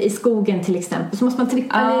dig i skogen till exempel. Så måste man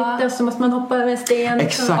trippa lite och så måste man hoppa över sten.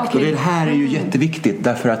 Exakt, och det här är ju jätteviktigt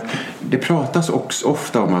därför att det pratas också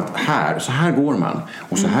ofta om att så här går man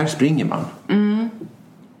och så här springer man.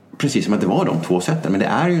 Precis som att det var de två sätten, men det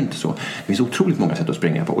är ju inte så. Det finns otroligt många sätt att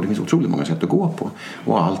springa på och det finns otroligt många sätt att gå på.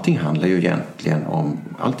 Och allting handlar ju egentligen om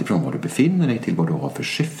allt ifrån var du befinner dig till vad du har för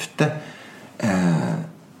syfte.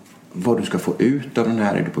 Vad du ska få ut av den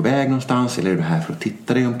här. Är du på väg någonstans eller är du här för att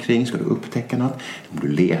titta dig omkring? Ska du upptäcka något? Om du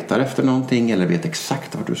letar efter någonting eller vet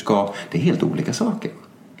exakt vart du ska. Det är helt olika saker.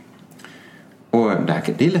 Och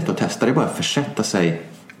det är lätt att testa. Det är bara att försätta sig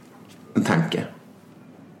en tanke.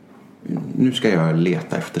 Nu ska jag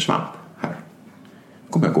leta efter svamp här.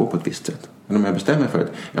 Kommer jag gå på ett visst sätt. Men om jag bestämmer för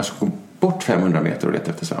att jag ska gå bort 500 meter och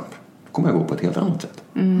leta efter svamp. Kommer jag gå på ett helt annat sätt.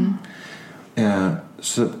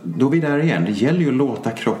 Så då är vi där igen. Det gäller ju att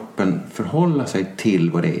låta kroppen förhålla sig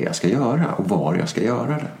till vad det är jag ska göra och var jag ska göra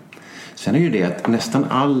det. Sen är ju det att nästan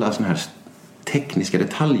alla såna här tekniska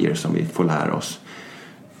detaljer som vi får lära oss,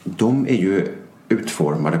 de är ju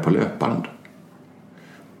utformade på löpband.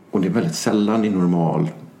 Och det är väldigt sällan i normal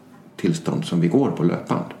tillstånd som vi går på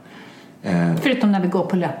löpband. Förutom när vi går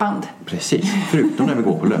på löpband. Precis, förutom när vi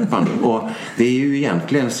går på löpband. Och det är ju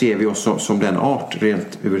egentligen, ser vi oss som den art,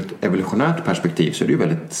 rent ur ett evolutionärt perspektiv, så är det ju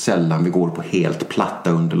väldigt sällan vi går på helt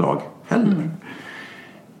platta underlag heller.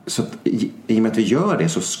 Så att, i och med att vi gör det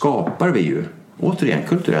så skapar vi ju, återigen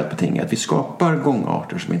kulturellt betingat, vi skapar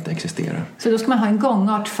gångarter som inte existerar. Så då ska man ha en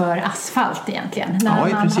gångart för asfalt egentligen?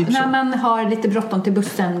 När man har lite bråttom till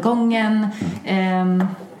bussen, gången.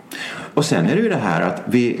 Och sen är det ju det här att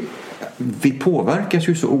vi påverkas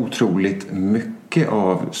ju så otroligt mycket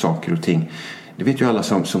av saker och ting. Det vet ju alla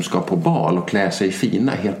som ska på bal och klä sig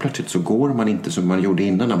fina. Helt plötsligt så går man inte som man gjorde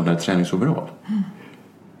innan när man hade träningsoverall.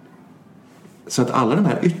 Så att alla de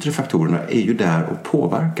här yttre faktorerna är ju där och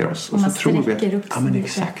påverkar oss. Och man så tror vi upp ja, men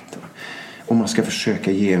exakt. Och man ska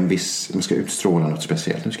försöka ge man ska utstråla något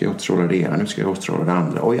speciellt. Nu ska jag utstråla det ena, nu ska jag utstråla det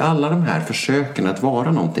andra. Och i alla de här försöken att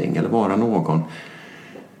vara någonting eller vara någon,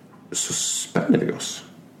 så spänner vi oss.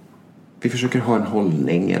 Vi försöker ha en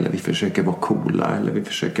hållning, eller vi försöker vara coola, eller vi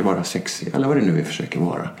försöker vara sexiga, eller vad det nu vi försöker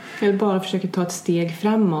vara. Eller bara försöker ta ett steg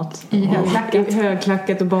framåt. I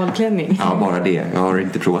högklackat och balklänning. Ja, bara det. Jag har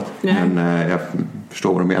inte provat, men jag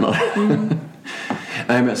förstår vad du menar.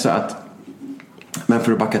 Nej, men så att, men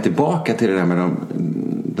för att backa tillbaka till det där med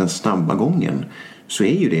den snabba gången, så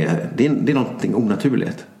är ju det är någonting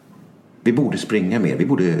onaturligt. Vi borde springa mer. Vi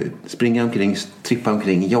borde springa omkring, trippa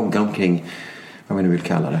omkring, jogga omkring, vad vi nu vill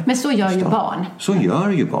kalla det. Men så gör ju barn. Så gör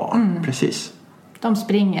ju barn, precis. De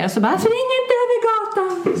springer och så bara, spring inte över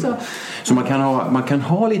gatan. Så man kan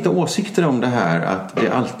ha lite åsikter om det här, att det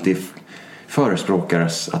alltid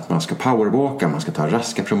förespråkas att man ska powerwalka, man ska ta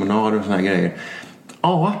raska promenader och såna här grejer.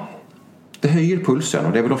 Ja, det höjer pulsen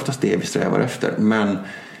och det är väl oftast det vi strävar efter. Men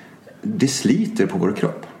det sliter på vår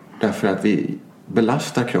kropp. Därför att vi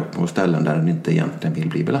belastar kroppen på ställen där den inte egentligen vill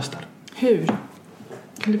bli belastad. Hur?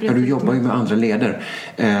 Du jobbar ju med andra leder.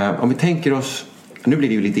 Om vi tänker oss, nu blir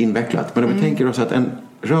det ju lite invecklat, men om vi tänker oss att en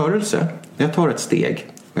rörelse, när jag tar ett steg,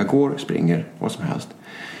 jag går, springer, vad som helst,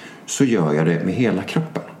 så gör jag det med hela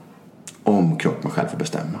kroppen. Om kroppen själv får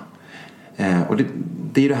bestämma. Och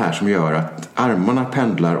det är det här som gör att armarna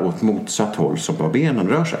pendlar åt motsatt håll som vad benen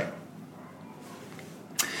rör sig.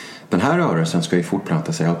 Den här rörelsen ska ju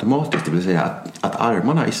fortplanta sig automatiskt, det vill säga att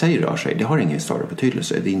armarna i sig rör sig, det har ingen större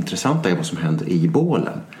betydelse. Det intressanta är vad som händer i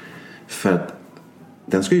bålen. För att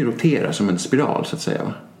den ska ju rotera som en spiral, så att säga.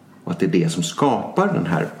 Och att det är det som skapar den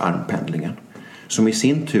här armpendlingen. Som i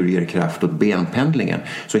sin tur ger kraft åt benpendlingen.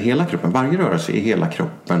 Så hela kroppen, varje rörelse i hela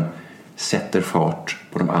kroppen sätter fart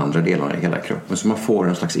på de andra delarna i hela kroppen. Så man får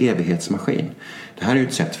en slags evighetsmaskin. Det här är ju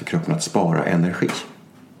ett sätt för kroppen att spara energi.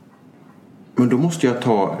 Men då måste jag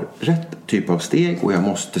ta rätt typ av steg och jag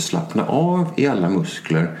måste slappna av i alla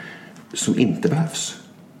muskler som inte behövs.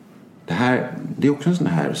 Det är också en sån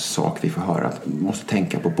här sak vi får höra, att vi måste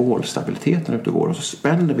tänka på bålstabiliteten ute och går, och så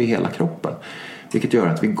spänner vi hela kroppen. Vilket gör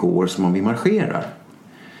att vi går som om vi marscherar.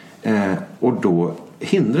 Och då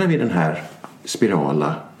hindrar vi den här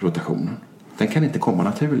spirala rotationen. Den kan inte komma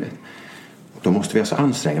naturligt. Då måste vi alltså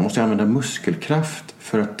anstränga, måste använda muskelkraft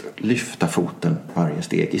för att lyfta foten varje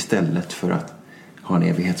steg istället för att ha en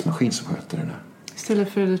evighetsmaskin som sköter det där. Istället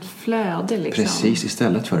för ett flöde liksom. Precis,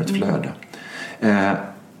 istället för ett flöde.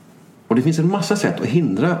 Och det finns en massa sätt att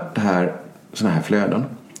hindra såna här flöden.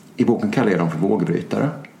 I boken kallar jag dem för vågbrytare.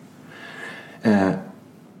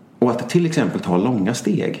 Och att till exempel ta långa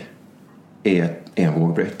steg är en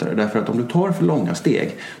vågbrytare. Därför att om du tar för långa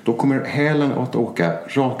steg, då kommer hälen att åka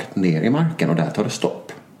rakt ner i marken och där tar det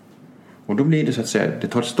stopp. Och då blir det så att säga, det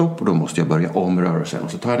tar stopp och då måste jag börja om rörelsen.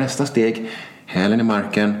 Och så tar jag nästa steg, hälen i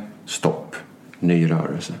marken, stopp, ny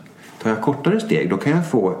rörelse. Tar jag kortare steg, då kan jag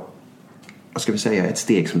få, vad ska vi säga, ett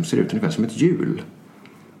steg som ser ut ungefär som ett hjul.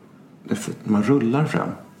 Man rullar fram.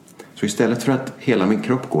 Så istället för att hela min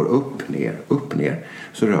kropp går upp, ner,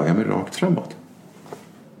 så rör jag mig rakt framåt.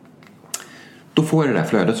 Då får jag det där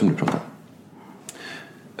flödet som du pratar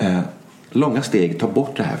om. Långa steg tar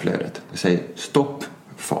bort det här flödet. Det säger stopp,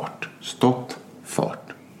 fart. Stopp,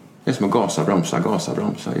 fart. Det är som att gasa, bromsa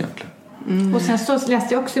egentligen. Och sen så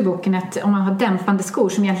läste jag också i boken att om man har dämpande skor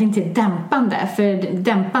som egentligen inte är dämpande, för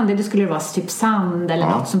dämpande det skulle vara typ sand eller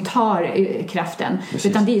något som tar kraften.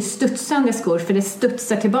 Precis. Utan det är studsande skor för det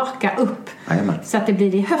studsar tillbaka upp. Jajamän. Så att det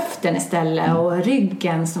blir i höften istället och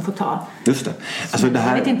ryggen som får ta. Just det. Alltså det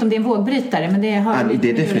här, jag vet inte om det är en vågbrytare, men det har det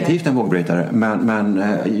är definitivt en vågbrytare. Men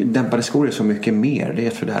dämpade skor är så mycket mer. Det är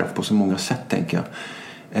ett fördärv på så många sätt, tänker jag.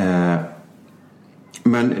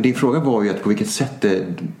 Men din fråga var ju att på vilket sätt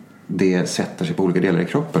det sätter sig på olika delar i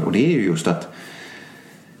kroppen. Och det är ju just att,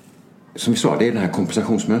 som vi sa, det är det här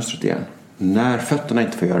kompensationsmönstret igen. När fötterna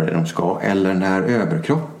inte får göra det de ska, eller när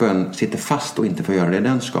överkroppen sitter fast och inte får göra det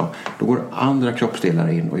den ska, då går andra kroppsdelar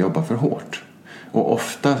in och jobbar för hårt. Och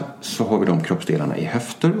ofta så har vi de kroppsdelarna i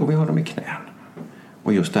höfter och vi har dem i knän.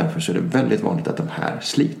 Och just därför så är det väldigt vanligt att de här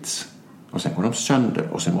slits. Och sen går de sönder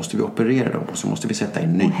och sen måste vi operera dem och så måste vi sätta in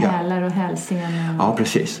nya. Och hälar och hälsenor. Ja,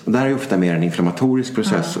 precis. Och där är ofta mer en inflammatorisk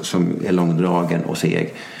process som är långdragen och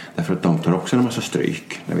seg. Därför att de tar också en massa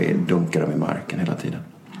stryk när vi dunkar dem i marken hela tiden.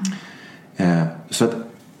 Så att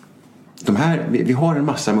vi har en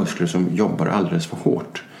massa muskler som jobbar alldeles för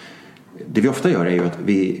hårt. Det vi ofta gör är ju att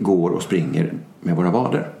vi går och springer med våra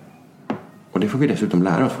vader. Och det får vi dessutom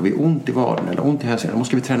lära oss. Får vi ont i vaden eller ont i hälsenan, då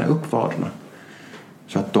måste vi träna upp vaderna.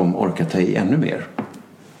 Så att de orkar ta i ännu mer.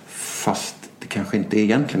 Fast det kanske inte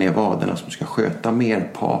egentligen är vaderna som ska sköta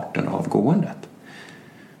merparten av gåendet.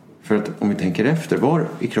 För att om vi tänker efter, var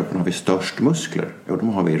i kroppen har vi störst muskler? Jo, de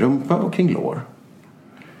har vi i rumpa och kring lår.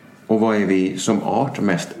 Och vad är vi som art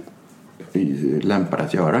mest lämpade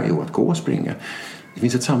att göra? Jo, att gå och springa. Det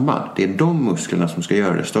finns ett samband. Det är de musklerna som ska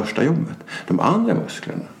göra det största jobbet. De andra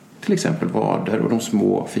musklerna, till exempel vader och de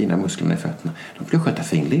små fina musklerna i fötterna, de ska sköta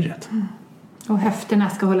finliret. Och höfterna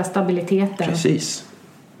ska hålla stabiliteten. Precis.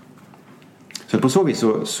 Så på så vis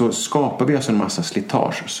så skapar vi oss en massa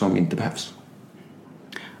slitage som inte behövs.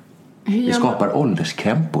 Vi skapar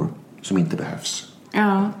ålderskrämpor som inte behövs.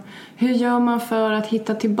 Ja. Hur gör man för att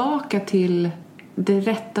hitta tillbaka till det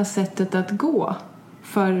rätta sättet att gå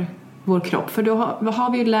för vår kropp? För då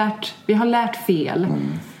har vi har lärt fel.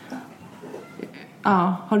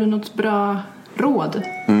 Ja, har du något bra råd?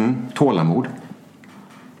 Tålamod.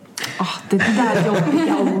 Det där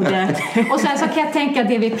jobbiga ordet. Och sen så kan jag tänka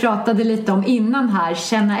det vi pratade lite om innan här,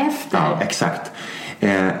 känna efter. Ja, exakt.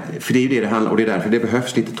 För det är ju det handlar om, och det är därför det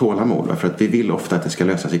behövs lite tålamod. För att vi vill ofta att det ska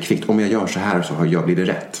lösa sig kvickt. Om jag gör så här så blir det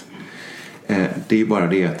rätt. Det är ju bara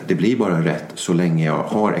det att det blir bara rätt så länge jag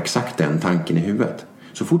har exakt den tanken i huvudet.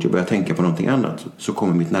 Så fort jag börjar tänka på någonting annat så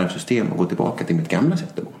kommer mitt nervsystem att gå tillbaka till mitt gamla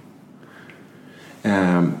sätt att gå.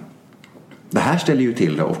 Det här ställer ju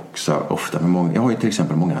till det också ofta med många. Jag har ju till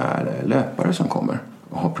exempel många löpare som kommer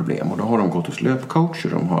och har problem. Och då har de gått hos löpcoacher,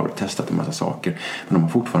 de har testat en massa saker. Men de har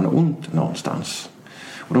fortfarande ont någonstans.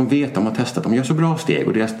 Och de vet, de har testat, de gör så bra steg.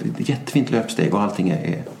 Och det är ett jättefint löpsteg och allting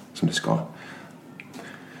är som det ska.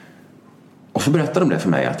 Och så berättar de det för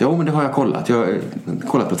mig att men det har jag kollat. Jag har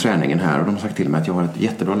kollat på träningen här och de har sagt till mig att jag har ett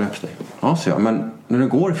jättebra löpsteg. Ja, så men när du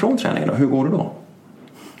går ifrån träningen då, hur går det då?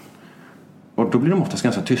 Och då blir de oftast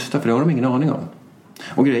ganska tysta för det har de ingen aning om.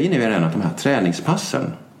 Och grejen är ju att de här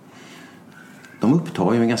träningspassen, de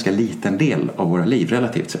upptar ju en ganska liten del av våra liv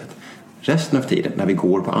relativt sett. Resten av tiden när vi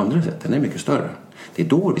går på andra sätt, den är mycket större. Det är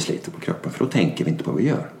då vi sliter på kroppen för då tänker vi inte på vad vi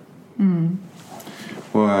gör.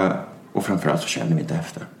 Och framförallt så känner vi inte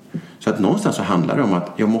efter. Så att någonstans så handlar det om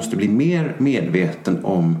att jag måste bli mer medveten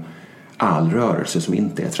om all rörelse som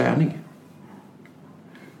inte är träning.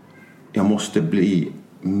 Jag måste bli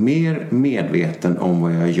mer medveten om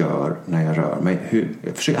vad jag gör när jag rör mig.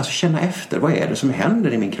 Jag försöker alltså känna efter. Vad är det som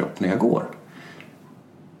händer i min kropp när jag går?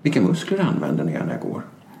 Vilka muskler använder ni när jag går?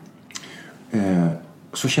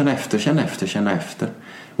 Så känna efter.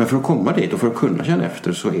 Men för att komma dit och för att kunna känna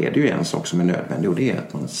efter så är det ju en sak som är nödvändig, och det är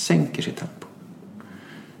att man sänker sitt tempo.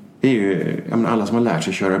 Det är ju, alla som har lärt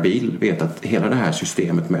sig köra bil vet att hela det här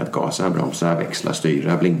systemet med att gasa, bromsa, växla,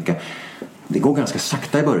 styra, blinka, det går ganska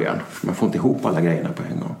sakta i början. Man får inte ihop alla grejerna på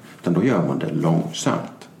en gång. Utan då gör man det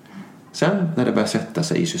långsamt. Sen när det börjar sätta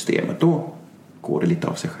sig i systemet, då går det lite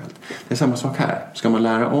av sig själv. Det är samma sak här. Ska man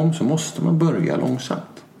lära om så måste man börja långsamt.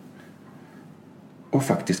 Och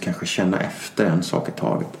faktiskt kanske känna efter en sak i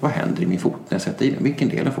taget. Vad händer i min fot när jag sätter i den? Vilken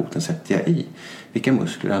del av foten sätter jag i? Vilka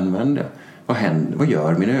muskler använder jag? Vad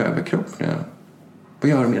gör min överkropp?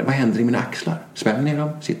 Vad händer i mina axlar? Spänner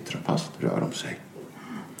de? Sitter de fast? Rör de sig?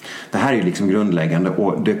 Det här är ju liksom grundläggande,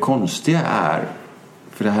 och det konstiga är,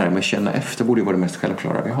 för det här med att känna efter borde ju vara det mest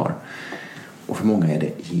självklara vi har. Och för många är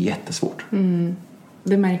det jättesvårt.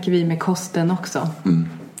 Det märker vi med kosten också.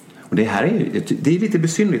 Och det här är lite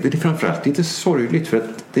besynnerligt. Det är framförallt lite sorgligt, för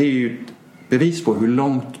att det är ju bevis på hur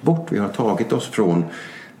långt bort vi har tagit oss från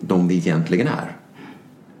de vi egentligen är.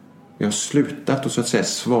 Vi har slutat att så att säga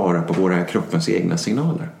svara på våra kroppens egna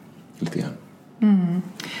signaler lite grann.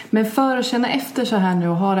 Men för att känna efter så här nu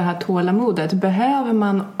och ha det här tålamodet, behöver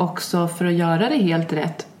man också, för att göra det helt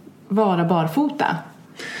rätt, vara barfota?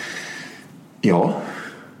 Ja.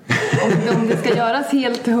 Om det ska göras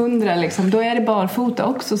helt till 100 liksom, då är det barfota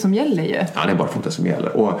också som gäller ju. Ja, det är barfota som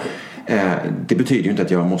gäller. Och det betyder ju inte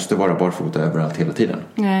att jag måste vara barfota överallt hela tiden.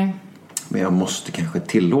 Nej. Men jag måste kanske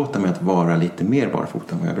tillåta mig att vara lite mer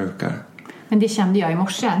barfota än vad jag brukar. Men det kände jag i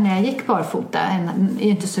morse när jag gick barfota. Det är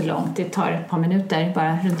inte så långt, det tar ett par minuter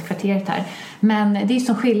bara runt kvarteret här. Men det är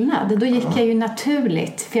som skillnad. Då gick jag ju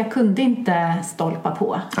naturligt, för jag kunde inte stolpa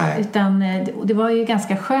på. Nej. Utan det var ju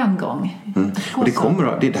ganska skön gång. Och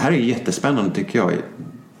det här är jättespännande tycker jag.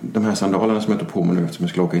 De här sandalerna som jag tar på mig nu eftersom jag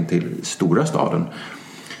skulle åka in till stora staden.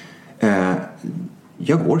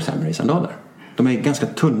 Jag går sämre i sandaler. De är ganska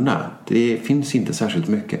tunna. Det finns inte särskilt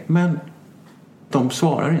mycket. Men de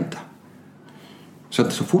svarar inte.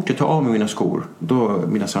 Så fort jag tar av mig mina skor,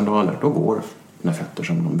 mina sandaler, då går mina fötter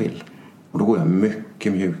som de vill. Och då går jag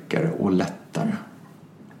mycket mjukare och lättare.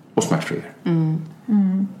 Och smärtfriare.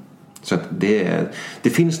 Så att det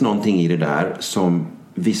finns någonting i det där som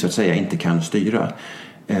vi så att säga inte kan styra.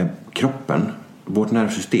 Kroppen, vårt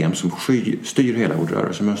nervsystem som styr hela vårt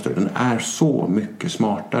rörelsemönster, den är så mycket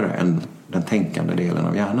smartare än den tänkande delen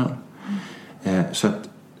av hjärnan. Så att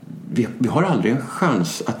vi har aldrig en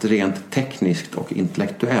chans att rent tekniskt och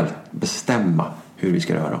intellektuellt bestämma hur vi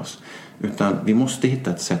ska röra oss. Utan vi måste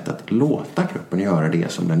hitta ett sätt att låta kroppen göra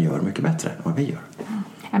det som den gör mycket bättre än vad vi gör.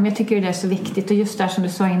 Ja, men jag tycker det är så viktigt, och just där som du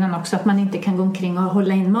sa innan också, att man inte kan gå omkring och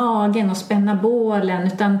hålla in magen och spänna bålen,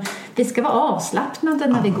 utan vi ska vara avslappnade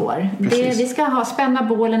när vi går. Vi ska spänna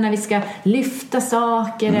bålen när vi ska lyfta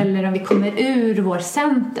saker eller om vi kommer ur vår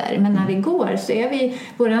center. Men när vi går så är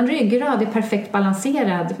våran ryggrad är perfekt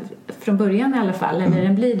balanserad från början i alla fall. Eller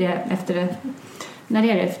den blir det efter, när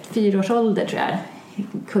det är 4 års ålder tror jag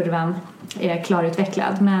kurvan är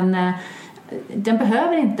klarutvecklad. Men den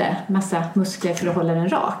behöver inte massa muskler för att hålla den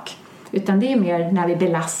rak. Utan det är mer när vi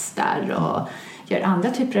belastar och gör andra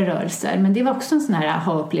typer av rörelser. Men det var också en sån här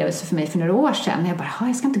aha-upplevelse för mig för några år sedan. Jag bara,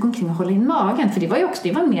 jag ska inte gå omkring och hålla in magen. För det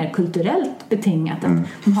var mer kulturellt betingat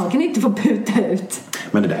att magen inte får puta ut.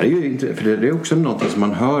 Men det där är ju, för det är också något som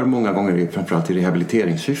man hör många gånger, framförallt i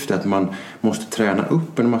rehabiliteringssyfte, att man måste träna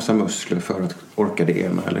upp en massa muskler för att orka det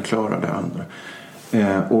ena eller klara det andra.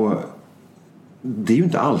 Och det är ju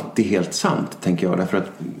inte alltid helt sant, tänker jag, därför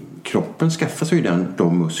att kroppen skaffar sig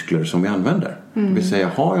de muskler som vi använder. Det vill säga,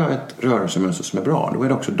 har jag ett rörelsemönster som är bra, då är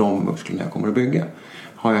det också de musklerna jag kommer att bygga.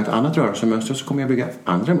 Har jag ett annat rörelsemönster så kommer jag bygga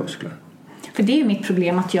andra muskler. För det är ju mitt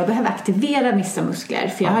problem, att jag behöver aktivera vissa muskler,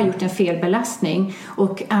 för jag har gjort en felbelastning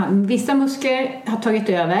och vissa muskler har tagit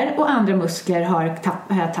över och andra muskler har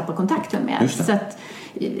jag tappat kontakten med. Så att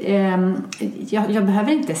jag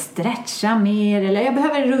behöver inte stretcha mer, eller jag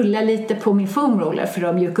behöver rulla lite på min foam roller för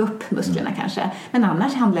att mjuka upp musklerna kanske. Men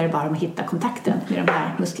annars handlar det bara om att hitta kontakten med de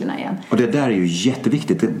här musklerna igen. Och det där är ju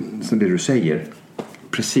jätteviktigt, som det du säger.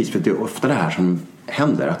 Precis, för det är ofta det här som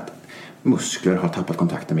händer, att muskler har tappat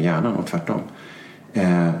kontakten med hjärnan och tvärtom.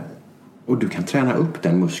 Och du kan träna upp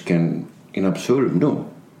den muskeln in absurdum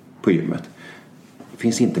på gymmet.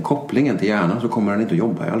 Finns inte kopplingen till hjärnan så kommer den inte att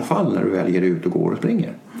jobba i alla fall när du väl ger ut och går och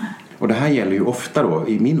springer. Och det här gäller ju ofta då,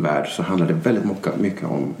 i min värld så handlar det väldigt mycket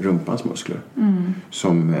om rumpans muskler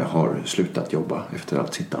som har slutat jobba efter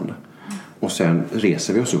allt sittande. Och sen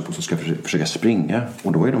reser vi oss upp och så ska försöka springa,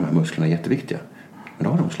 och då är de här musklerna jätteviktiga. Men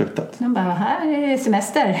då har de slutat. De bara, här är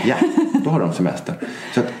semester. Ja, då har de semester.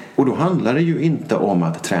 Så att Och då handlar det ju inte om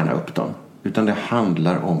att träna upp dem, utan det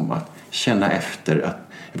handlar om att känna efter.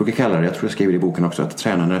 Jag brukar kalla det, jag tror jag skriver i boken också, att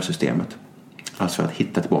träna nervsystemet. Alltså att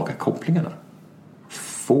hitta tillbaka kopplingarna.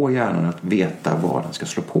 Få hjärnan att veta var den ska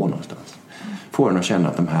slå på någonstans. Få den att känna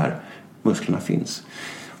att de här musklerna finns.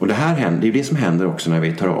 Och det här händer, det är ju det som händer också när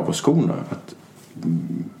vi tar av oss skorna. Att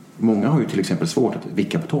många har ju till exempel svårt att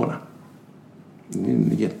vicka på tårna. Det är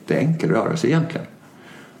en jätteenkel rörelse egentligen.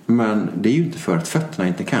 Men det är ju inte för att fötterna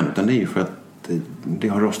inte kan, utan det är ju för att det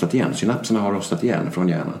har rostat igen. Synapserna har rostat igen från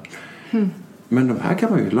hjärnan. Men de här kan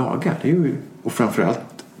man ju laga. Det är ju, och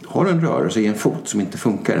framförallt, har du en rörelse i en fot som inte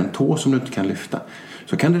funkar, en tå som du inte kan lyfta,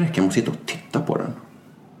 så kan det räcka med att sitta och titta på den.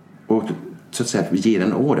 Och så att säga ge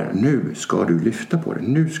den order. Nu ska du lyfta på den.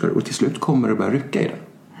 Nu ska du, och till slut kommer du börja rycka i den.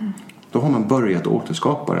 Då har man börjat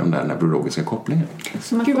återskapa den där neurologiska kopplingen.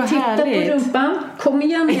 Så man får titta på rumpan. Kom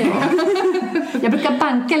igen nu. Jag brukar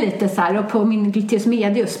banka lite så här, och på min gluteus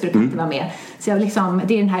medius brukar inte vara med. Så jag liksom,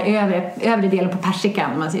 det är den här övre delen på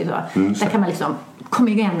persikan, man säger så. Där kan man liksom, kom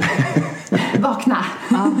igen nu. Vakna.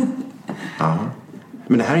 Ja.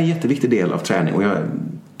 Men det här är en jätteviktig del av träning, och jag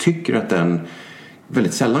tycker att den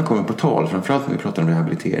väldigt sällan kommer på tal, framförallt när vi pratar om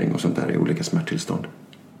rehabilitering och sånt där i olika smärttillstånd.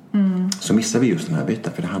 Så missar vi just den här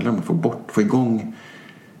biten, för det handlar om att få igång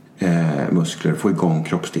muskler, få igång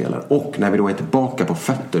kroppsdelar. Och när vi då är tillbaka på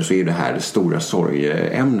fötter, så är det här det stora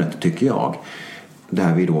sorgämnet, tycker jag,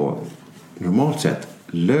 där vi då normalt sett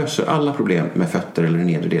löser alla problem med fötter eller den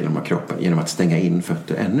nedre delen av kroppen genom att stänga in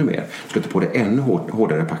fötter ännu mer. Du ska ta på dig ännu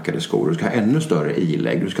hårdare packade skor, du ska ha ännu större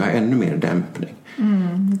ilägg, du ska ha ännu mer dämpning.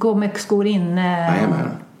 Gå med skor in. Jajamän,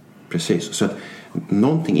 precis. Så att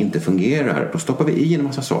någonting inte fungerar, då stoppar vi i en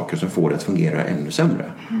massa saker som får det att fungera ännu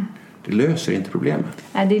sämre. Det löser inte problemet.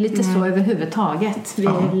 Nej, det är lite så överhuvudtaget.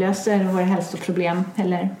 Vi löser våra hälsoproblem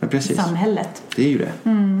eller samhället. Det är ju det.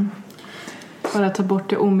 Bara ta bort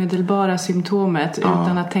det omedelbara symptomet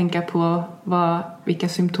utan att tänka på vilka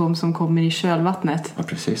symptom som kommer i kölvattnet. Ja,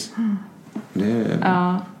 precis.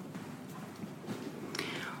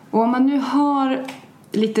 Och om man nu har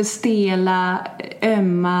lite stela,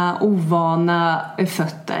 ömma, ovana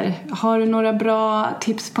fötter, har du några bra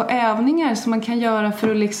tips på övningar som man kan göra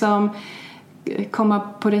för att liksom komma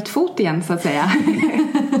på rätt fot igen, så att säga?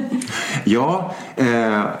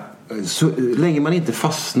 Så länge man inte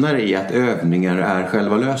fastnar i att övningar är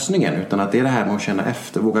själva lösningen, utan att det är det här med att känna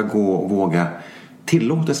efter, våga gå och våga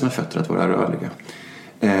tillåta sina fötter att vara rörliga,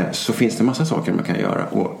 så finns det massa saker man kan göra.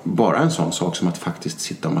 Och bara en sån sak som att faktiskt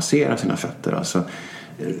sitta och massera sina fötter, alltså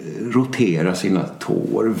rotera sina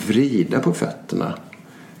tår, vrida på fötterna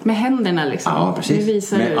med händerna liksom. Ja, precis. Det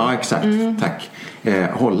visar du. Ja, exakt. Tack.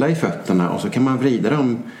 Hålla i fötterna och så kan man vrida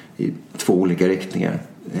dem i 2 olika riktningar.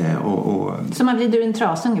 Så man vrider en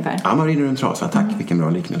trasa ungefär? Ja, man vrider en trasa. Tack, vilken bra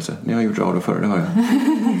liknelse. Ni har gjort radio förr, det har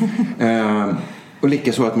jag. Och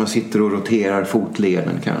lika så att man sitter och roterar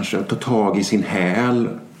fotleden kanske. Och tar tag i sin häl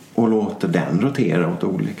och låter den rotera åt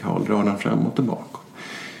olika håll. Dra den framåt och bakåt.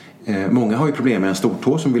 Många har ju problem med en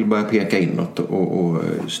stortå som vill börja peka inåt och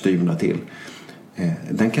styvna till.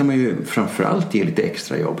 Den kan man ju framförallt ge lite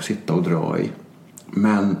extra jobb, sitta och dra i.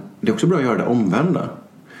 Men det är också bra att göra det omvända.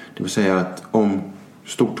 Det vill säga att om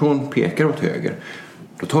stortån pekar åt höger,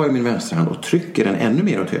 då tar jag min vänsterhand och trycker den ännu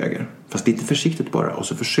mer åt höger. Fast lite försiktigt bara. Och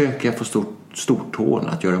så försöker jag få stortån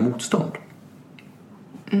att göra motstånd.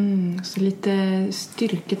 Så lite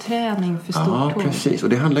styrketräning för stortån. Ja, precis. Och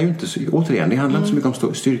det handlar ju inte, återigen, det handlar inte så mycket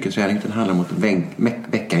om styrketräning, utan det handlar om att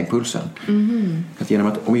väcka impulsen. Att genom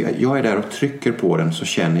att om jag är där och trycker på den, så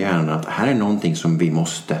känner hjärnan att här är någonting som vi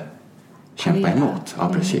måste kämpa emot. Ja,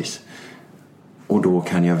 precis. Och då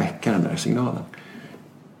kan jag väcka den där signalen.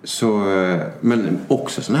 Så, men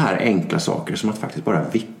också såna här enkla saker som att faktiskt bara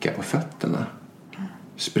vicka på fötterna.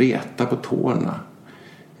 Spreta på tårna.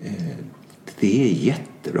 Det är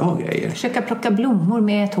jättebra grejer. Försöka plocka blommor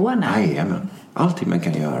med tårna. Jajamän. Allting man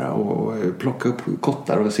kan göra. Och plocka upp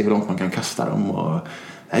kottar och se hur långt man kan kasta dem. Och,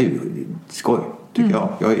 det är ju skoj, tycker jag.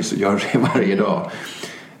 Jag gör det varje dag.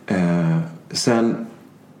 Sen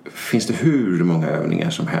finns det hur många övningar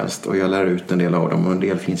som helst. Och jag lär ut en del av dem. Och en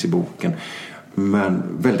del finns i boken. Men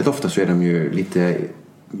väldigt ofta så är de ju lite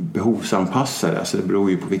behovsanpassade. Alltså det beror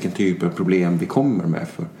ju på vilken typ av problem vi kommer med,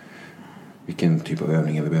 för vilken typ av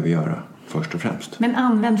övningar vi behöver göra först och främst. Men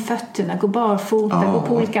använd fötterna, gå barfota, gå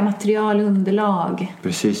på olika material, underlag.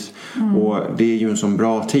 Precis. Och det är ju en sån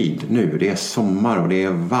bra tid nu. Det är sommar och det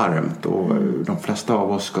är varmt. Och de flesta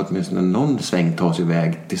av oss ska åtminstone någon sväng ta sig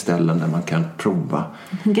iväg till ställen där man kan prova.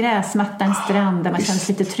 Gräsmatta, en strand där man känner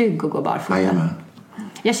sig lite trygg och gå barfota. Jajamän.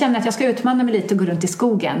 Jag känner att jag ska utmana mig lite och gå runt i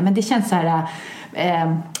skogen. Men det känns så här,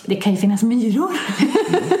 det kan ju finnas myror.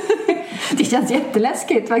 Det känns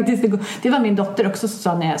jätteläskigt faktiskt. Det var min dotter också som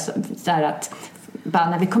sa när jag så här att bara,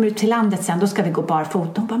 när vi kommer ut till landet sen, då ska vi gå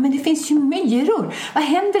barfota. Hon bara, men det finns ju myror. Vad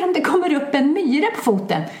händer om det kommer upp en myra på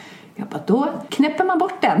foten? Jag bara, då knäpper man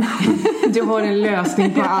bort den. Du har en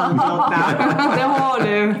lösning på allt, Lotta. Det har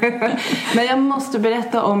du. Men jag måste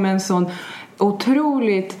berätta om en sån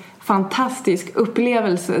otroligt fantastisk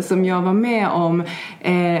upplevelse som jag var med om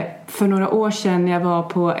för några år sedan när jag var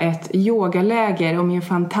på ett yogaläger och min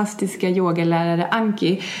fantastiska yogalärare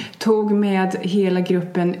Anki tog med hela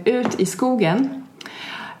gruppen ut i skogen.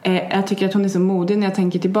 Jag tycker att hon är så modig när jag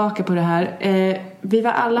tänker tillbaka på det här. Vi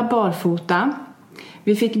var alla barfota.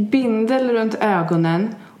 Vi fick bindel runt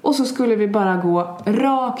ögonen och så skulle vi bara gå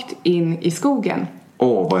rakt in i skogen.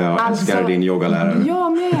 Vad jag älskar din yogalärare.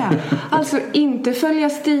 Jag med. Alltså inte följa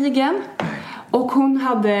stigen. Och hon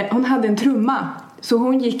hade en trumma. Så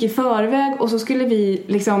hon gick i förväg och så skulle vi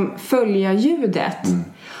liksom följa ljudet.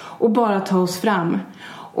 Och bara ta oss fram.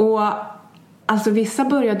 Och alltså vissa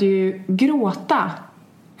började ju gråta.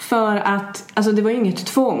 För att, alltså det var ju inget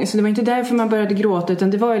tvång. Så det var inte därför man började gråta.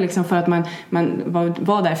 Utan det var ju liksom för att man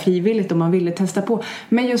var där frivilligt och man ville testa på.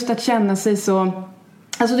 Men just att känna sig så...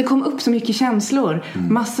 Alltså det kom upp så mycket känslor.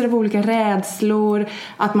 Massor av olika rädslor.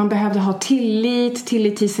 Att man behövde ha tillit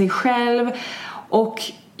till sig själv. Och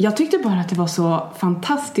jag tyckte bara att det var så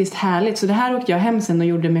fantastiskt härligt. Så det här åkte jag hem sen och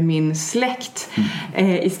gjorde med min släkt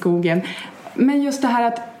i skogen. Men just det här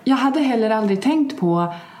att jag hade heller aldrig tänkt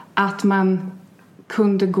på att man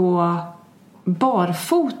kunde gå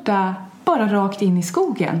barfota bara rakt in i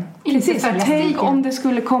skogen. Precis. Tänk om det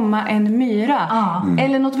skulle komma en myra.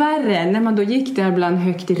 Eller något värre. När man då gick där bland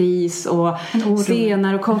högt ris och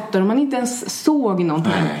stenar och kottar. Och man inte ens såg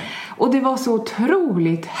någonting. Och det var så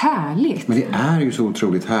otroligt härligt. Men det är ju så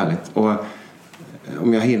otroligt härligt. Och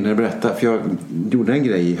om jag hinner berätta. För jag gjorde en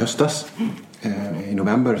grej i höstas. I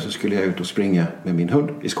november så skulle jag ut och springa med min hund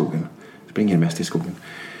i skogen. Springer mest i skogen.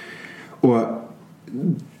 Och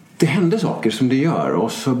det hände saker som det gör.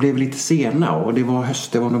 Och så blev vi lite sena. Och det var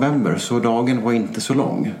höst, det var november. Så dagen var inte så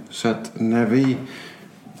lång. Så att när vi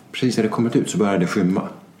precis hade kommit ut så började det skymma.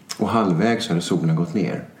 Och halvvägs hade solen gått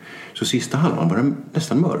ner. Så sista halvan var det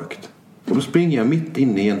nästan mörkt. Och då springer jag mitt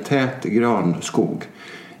inne i en tät granskog.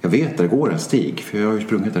 Jag vet att det går en stig. För jag har ju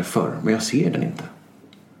sprungit där förr. Men jag ser den inte.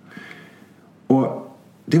 Och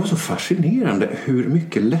det var så fascinerande hur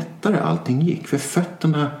mycket lättare allting gick. För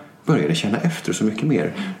fötterna började känna efter så mycket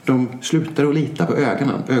mer. De slutade att lita på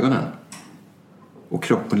ögonen. Och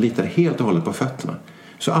kroppen litade helt och hållet på fötterna.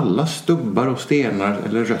 Så alla stubbar och stenar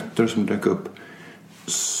eller rötter som dök upp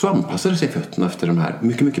så anpassade sig fötterna efter de här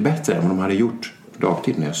mycket, mycket bättre än vad de hade gjort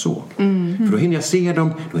dagtid när jag såg. För då hinner jag se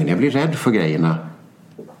dem, då hinner jag bli rädd för grejerna.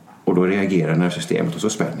 Och då reagerar nervsystemet och så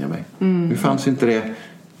spänner jag mig. Nu fanns inte det,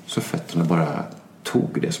 så fötterna bara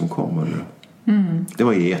tog det som kom under. Det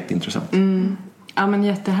var jätteintressant. Ja, men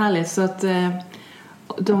jättehärligt. Så att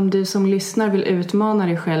om du som lyssnar vill utmana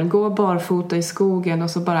dig själv, gå barfota i skogen och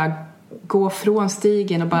så bara gå från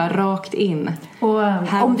stigen och bara rakt in. Och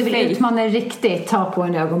om du vill utmana dig riktigt, ta på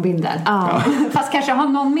en ögonbindel. Fast kanske ha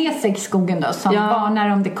någon med sig i skogen då som varnar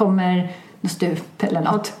om det kommer något stup eller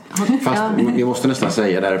något. Fast jag måste nästan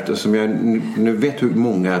säga där, eftersom jag nu vet hur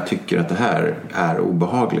många tycker att det här är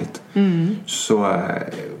obehagligt. Så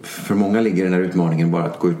för många ligger den här utmaningen bara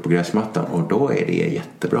att gå ut på gräsmattan, och då är det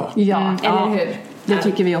jättebra. Ja, eller hur? Det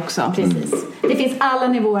tycker vi också. Precis. Det finns alla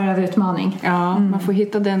nivåer av utmaning. Ja, man får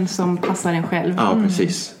hitta den som passar en själv. Ja,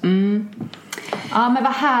 precis. Ja, men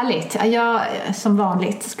vad härligt. Jag som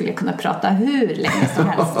vanligt skulle kunna prata hur länge som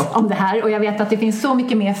helst om det här. Och jag vet att det finns så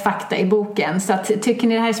mycket mer fakta i boken. Så att, tycker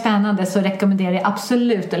ni det här är spännande så rekommenderar jag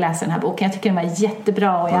absolut att läsa den här boken. Jag tycker den var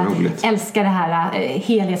jättebra och jag älskar det här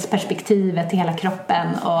helhetsperspektivet i hela kroppen.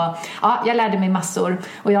 Och ja, jag lärde mig massor.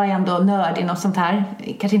 Och jag är ändå nörd inom sånt här.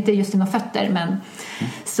 Kanske inte just inom fötter, men...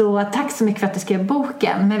 Så tack så mycket för att du skrev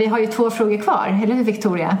boken. Men vi har ju 2 frågor kvar, eller hur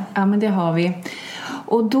Victoria? Ja, men det har vi.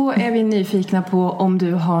 Och då är vi nyfikna på om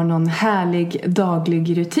du har någon härlig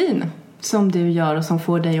daglig rutin som du gör och som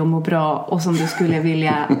får dig att må bra och som du skulle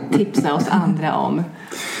vilja tipsa oss andra om.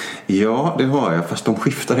 Ja, det har jag, fast de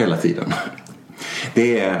skiftar hela tiden.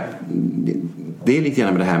 Det är lite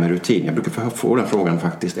grann med det här med rutin. Jag brukar få den frågan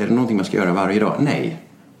faktiskt. Är det någonting man ska göra varje dag? Nej.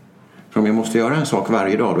 För om jag måste göra en sak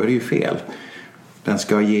varje dag, då är det ju fel. Den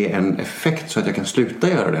ska ge en effekt så att jag kan sluta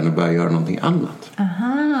göra den och börja göra någonting annat.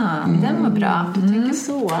 Aha, den var bra. Du tänker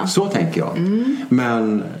så. Så tänker jag.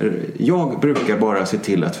 Men jag brukar bara se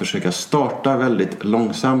till att försöka starta väldigt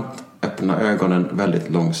långsamt, öppna ögonen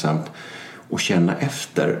väldigt långsamt och känna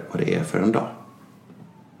efter vad det är för en dag.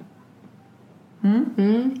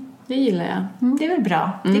 Det gillar jag. Det är väl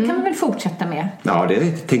bra. Det kan man väl fortsätta med. Ja,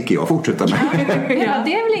 det tänker jag fortsätta med. Ja,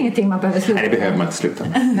 det är väl ingenting man behöver sluta med. Nej, det behöver man inte sluta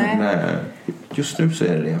med. Men just nu så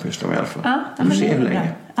är det jag förstår i alla fall. Ja, får se hur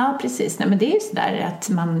länge. Ja, precis. Nej, men det är ju sådär att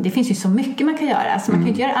det finns ju så mycket man kan göra. Så man kan ju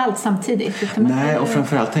inte göra allt samtidigt. Nej, och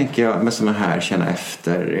framförallt tänker jag med såna här känna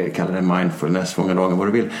efter, kalla det mindfulness, fånga dagen vad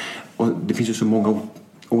du vill. Och det finns ju så många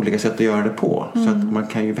olika sätt att göra det på. Så att man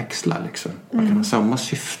kan ju växla liksom. Man kan ha samma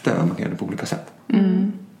syfte men man kan göra det på olika sätt.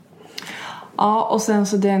 Ja, och sen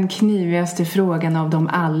så den knivigaste frågan av dem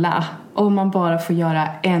alla. Om man bara får göra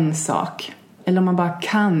en sak. Eller om man bara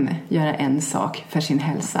kan göra en sak för sin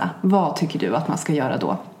hälsa. Vad tycker du att man ska göra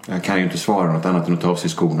då? Jag kan ju inte svara något annat än att ta av sig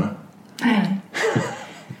skorna. Nej.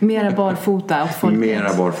 Mera barfota åt folket.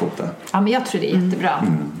 Mera barfota. Ja, men jag tror det är jättebra.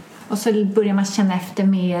 Och så börjar man känna efter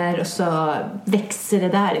mer och så växer det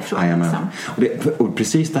därifrån. Liksom. Och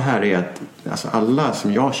precis det här är att alltså alla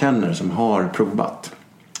som jag känner som har provat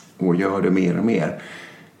och gör det mer och mer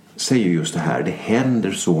säger just det här, det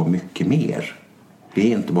händer så mycket mer. Det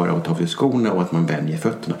är inte bara att ta av sig skorna och att man vänjer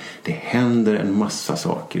fötterna. Det händer en massa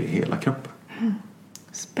saker i hela kroppen.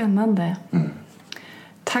 Spännande.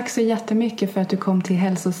 Tack så jättemycket för att du kom till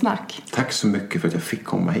Hälsosnack. Tack så mycket för att jag fick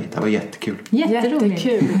komma hit. Det var jättekul.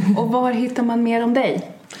 Jättekul. Och var hittar man mer om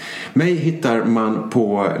dig? Mig hittar man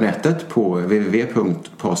på nätet på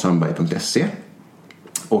www.pasandberg.se.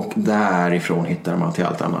 Och därifrån hittar man till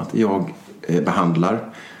allt annat. Jag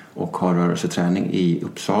behandlar och har rörelseträning i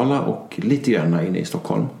Uppsala och lite grann inne i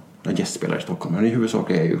Stockholm. Jag gästspelar i Stockholm, men i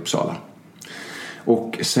huvudsak är jag i Uppsala.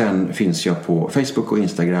 Och sen finns jag på Facebook och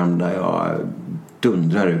Instagram där jag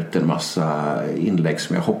dundrar ut en massa inlägg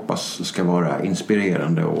som jag hoppas ska vara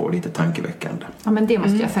inspirerande och lite tankeväckande. Ja, men det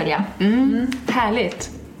måste jag följa.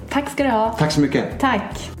 Härligt. Tack ska du ha. Tack så mycket.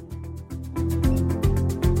 Tack.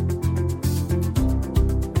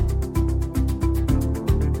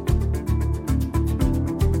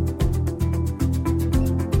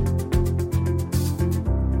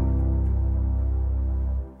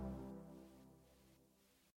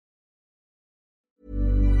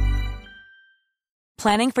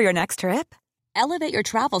 Planning for your next trip? Elevate your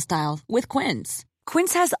travel style with Quince.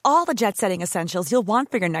 Quince has all the jet-setting essentials you'll want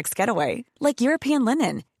for your next getaway, like European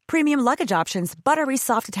linen, premium luggage options, buttery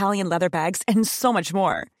soft Italian leather bags, and so much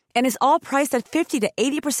more. And is all priced at 50 to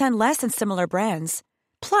 80% less than similar brands.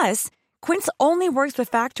 Plus, Quince only works with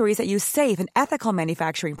factories that use safe and ethical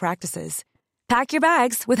manufacturing practices. Pack your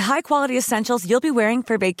bags with high-quality essentials you'll be wearing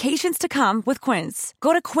for vacations to come with Quince.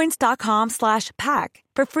 Go to quince.com/pack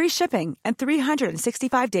for free shipping and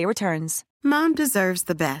 365-day returns. Mom deserves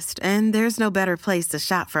the best, and there's no better place to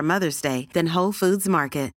shop for Mother's Day than Whole Foods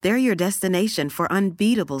Market. They're your destination for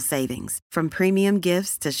unbeatable savings, from premium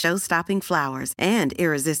gifts to show-stopping flowers and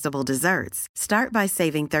irresistible desserts. Start by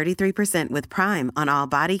saving 33% with Prime on all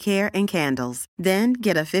body care and candles. Then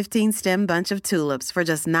get a 15-stem bunch of tulips for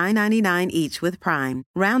just $9.99 each with Prime.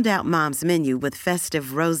 Round out Mom's menu with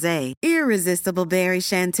festive rosé, irresistible berry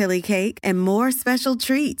chantilly cake, and more special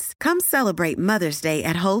treats. Come celebrate Mother's Day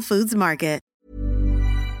at Whole Foods Market.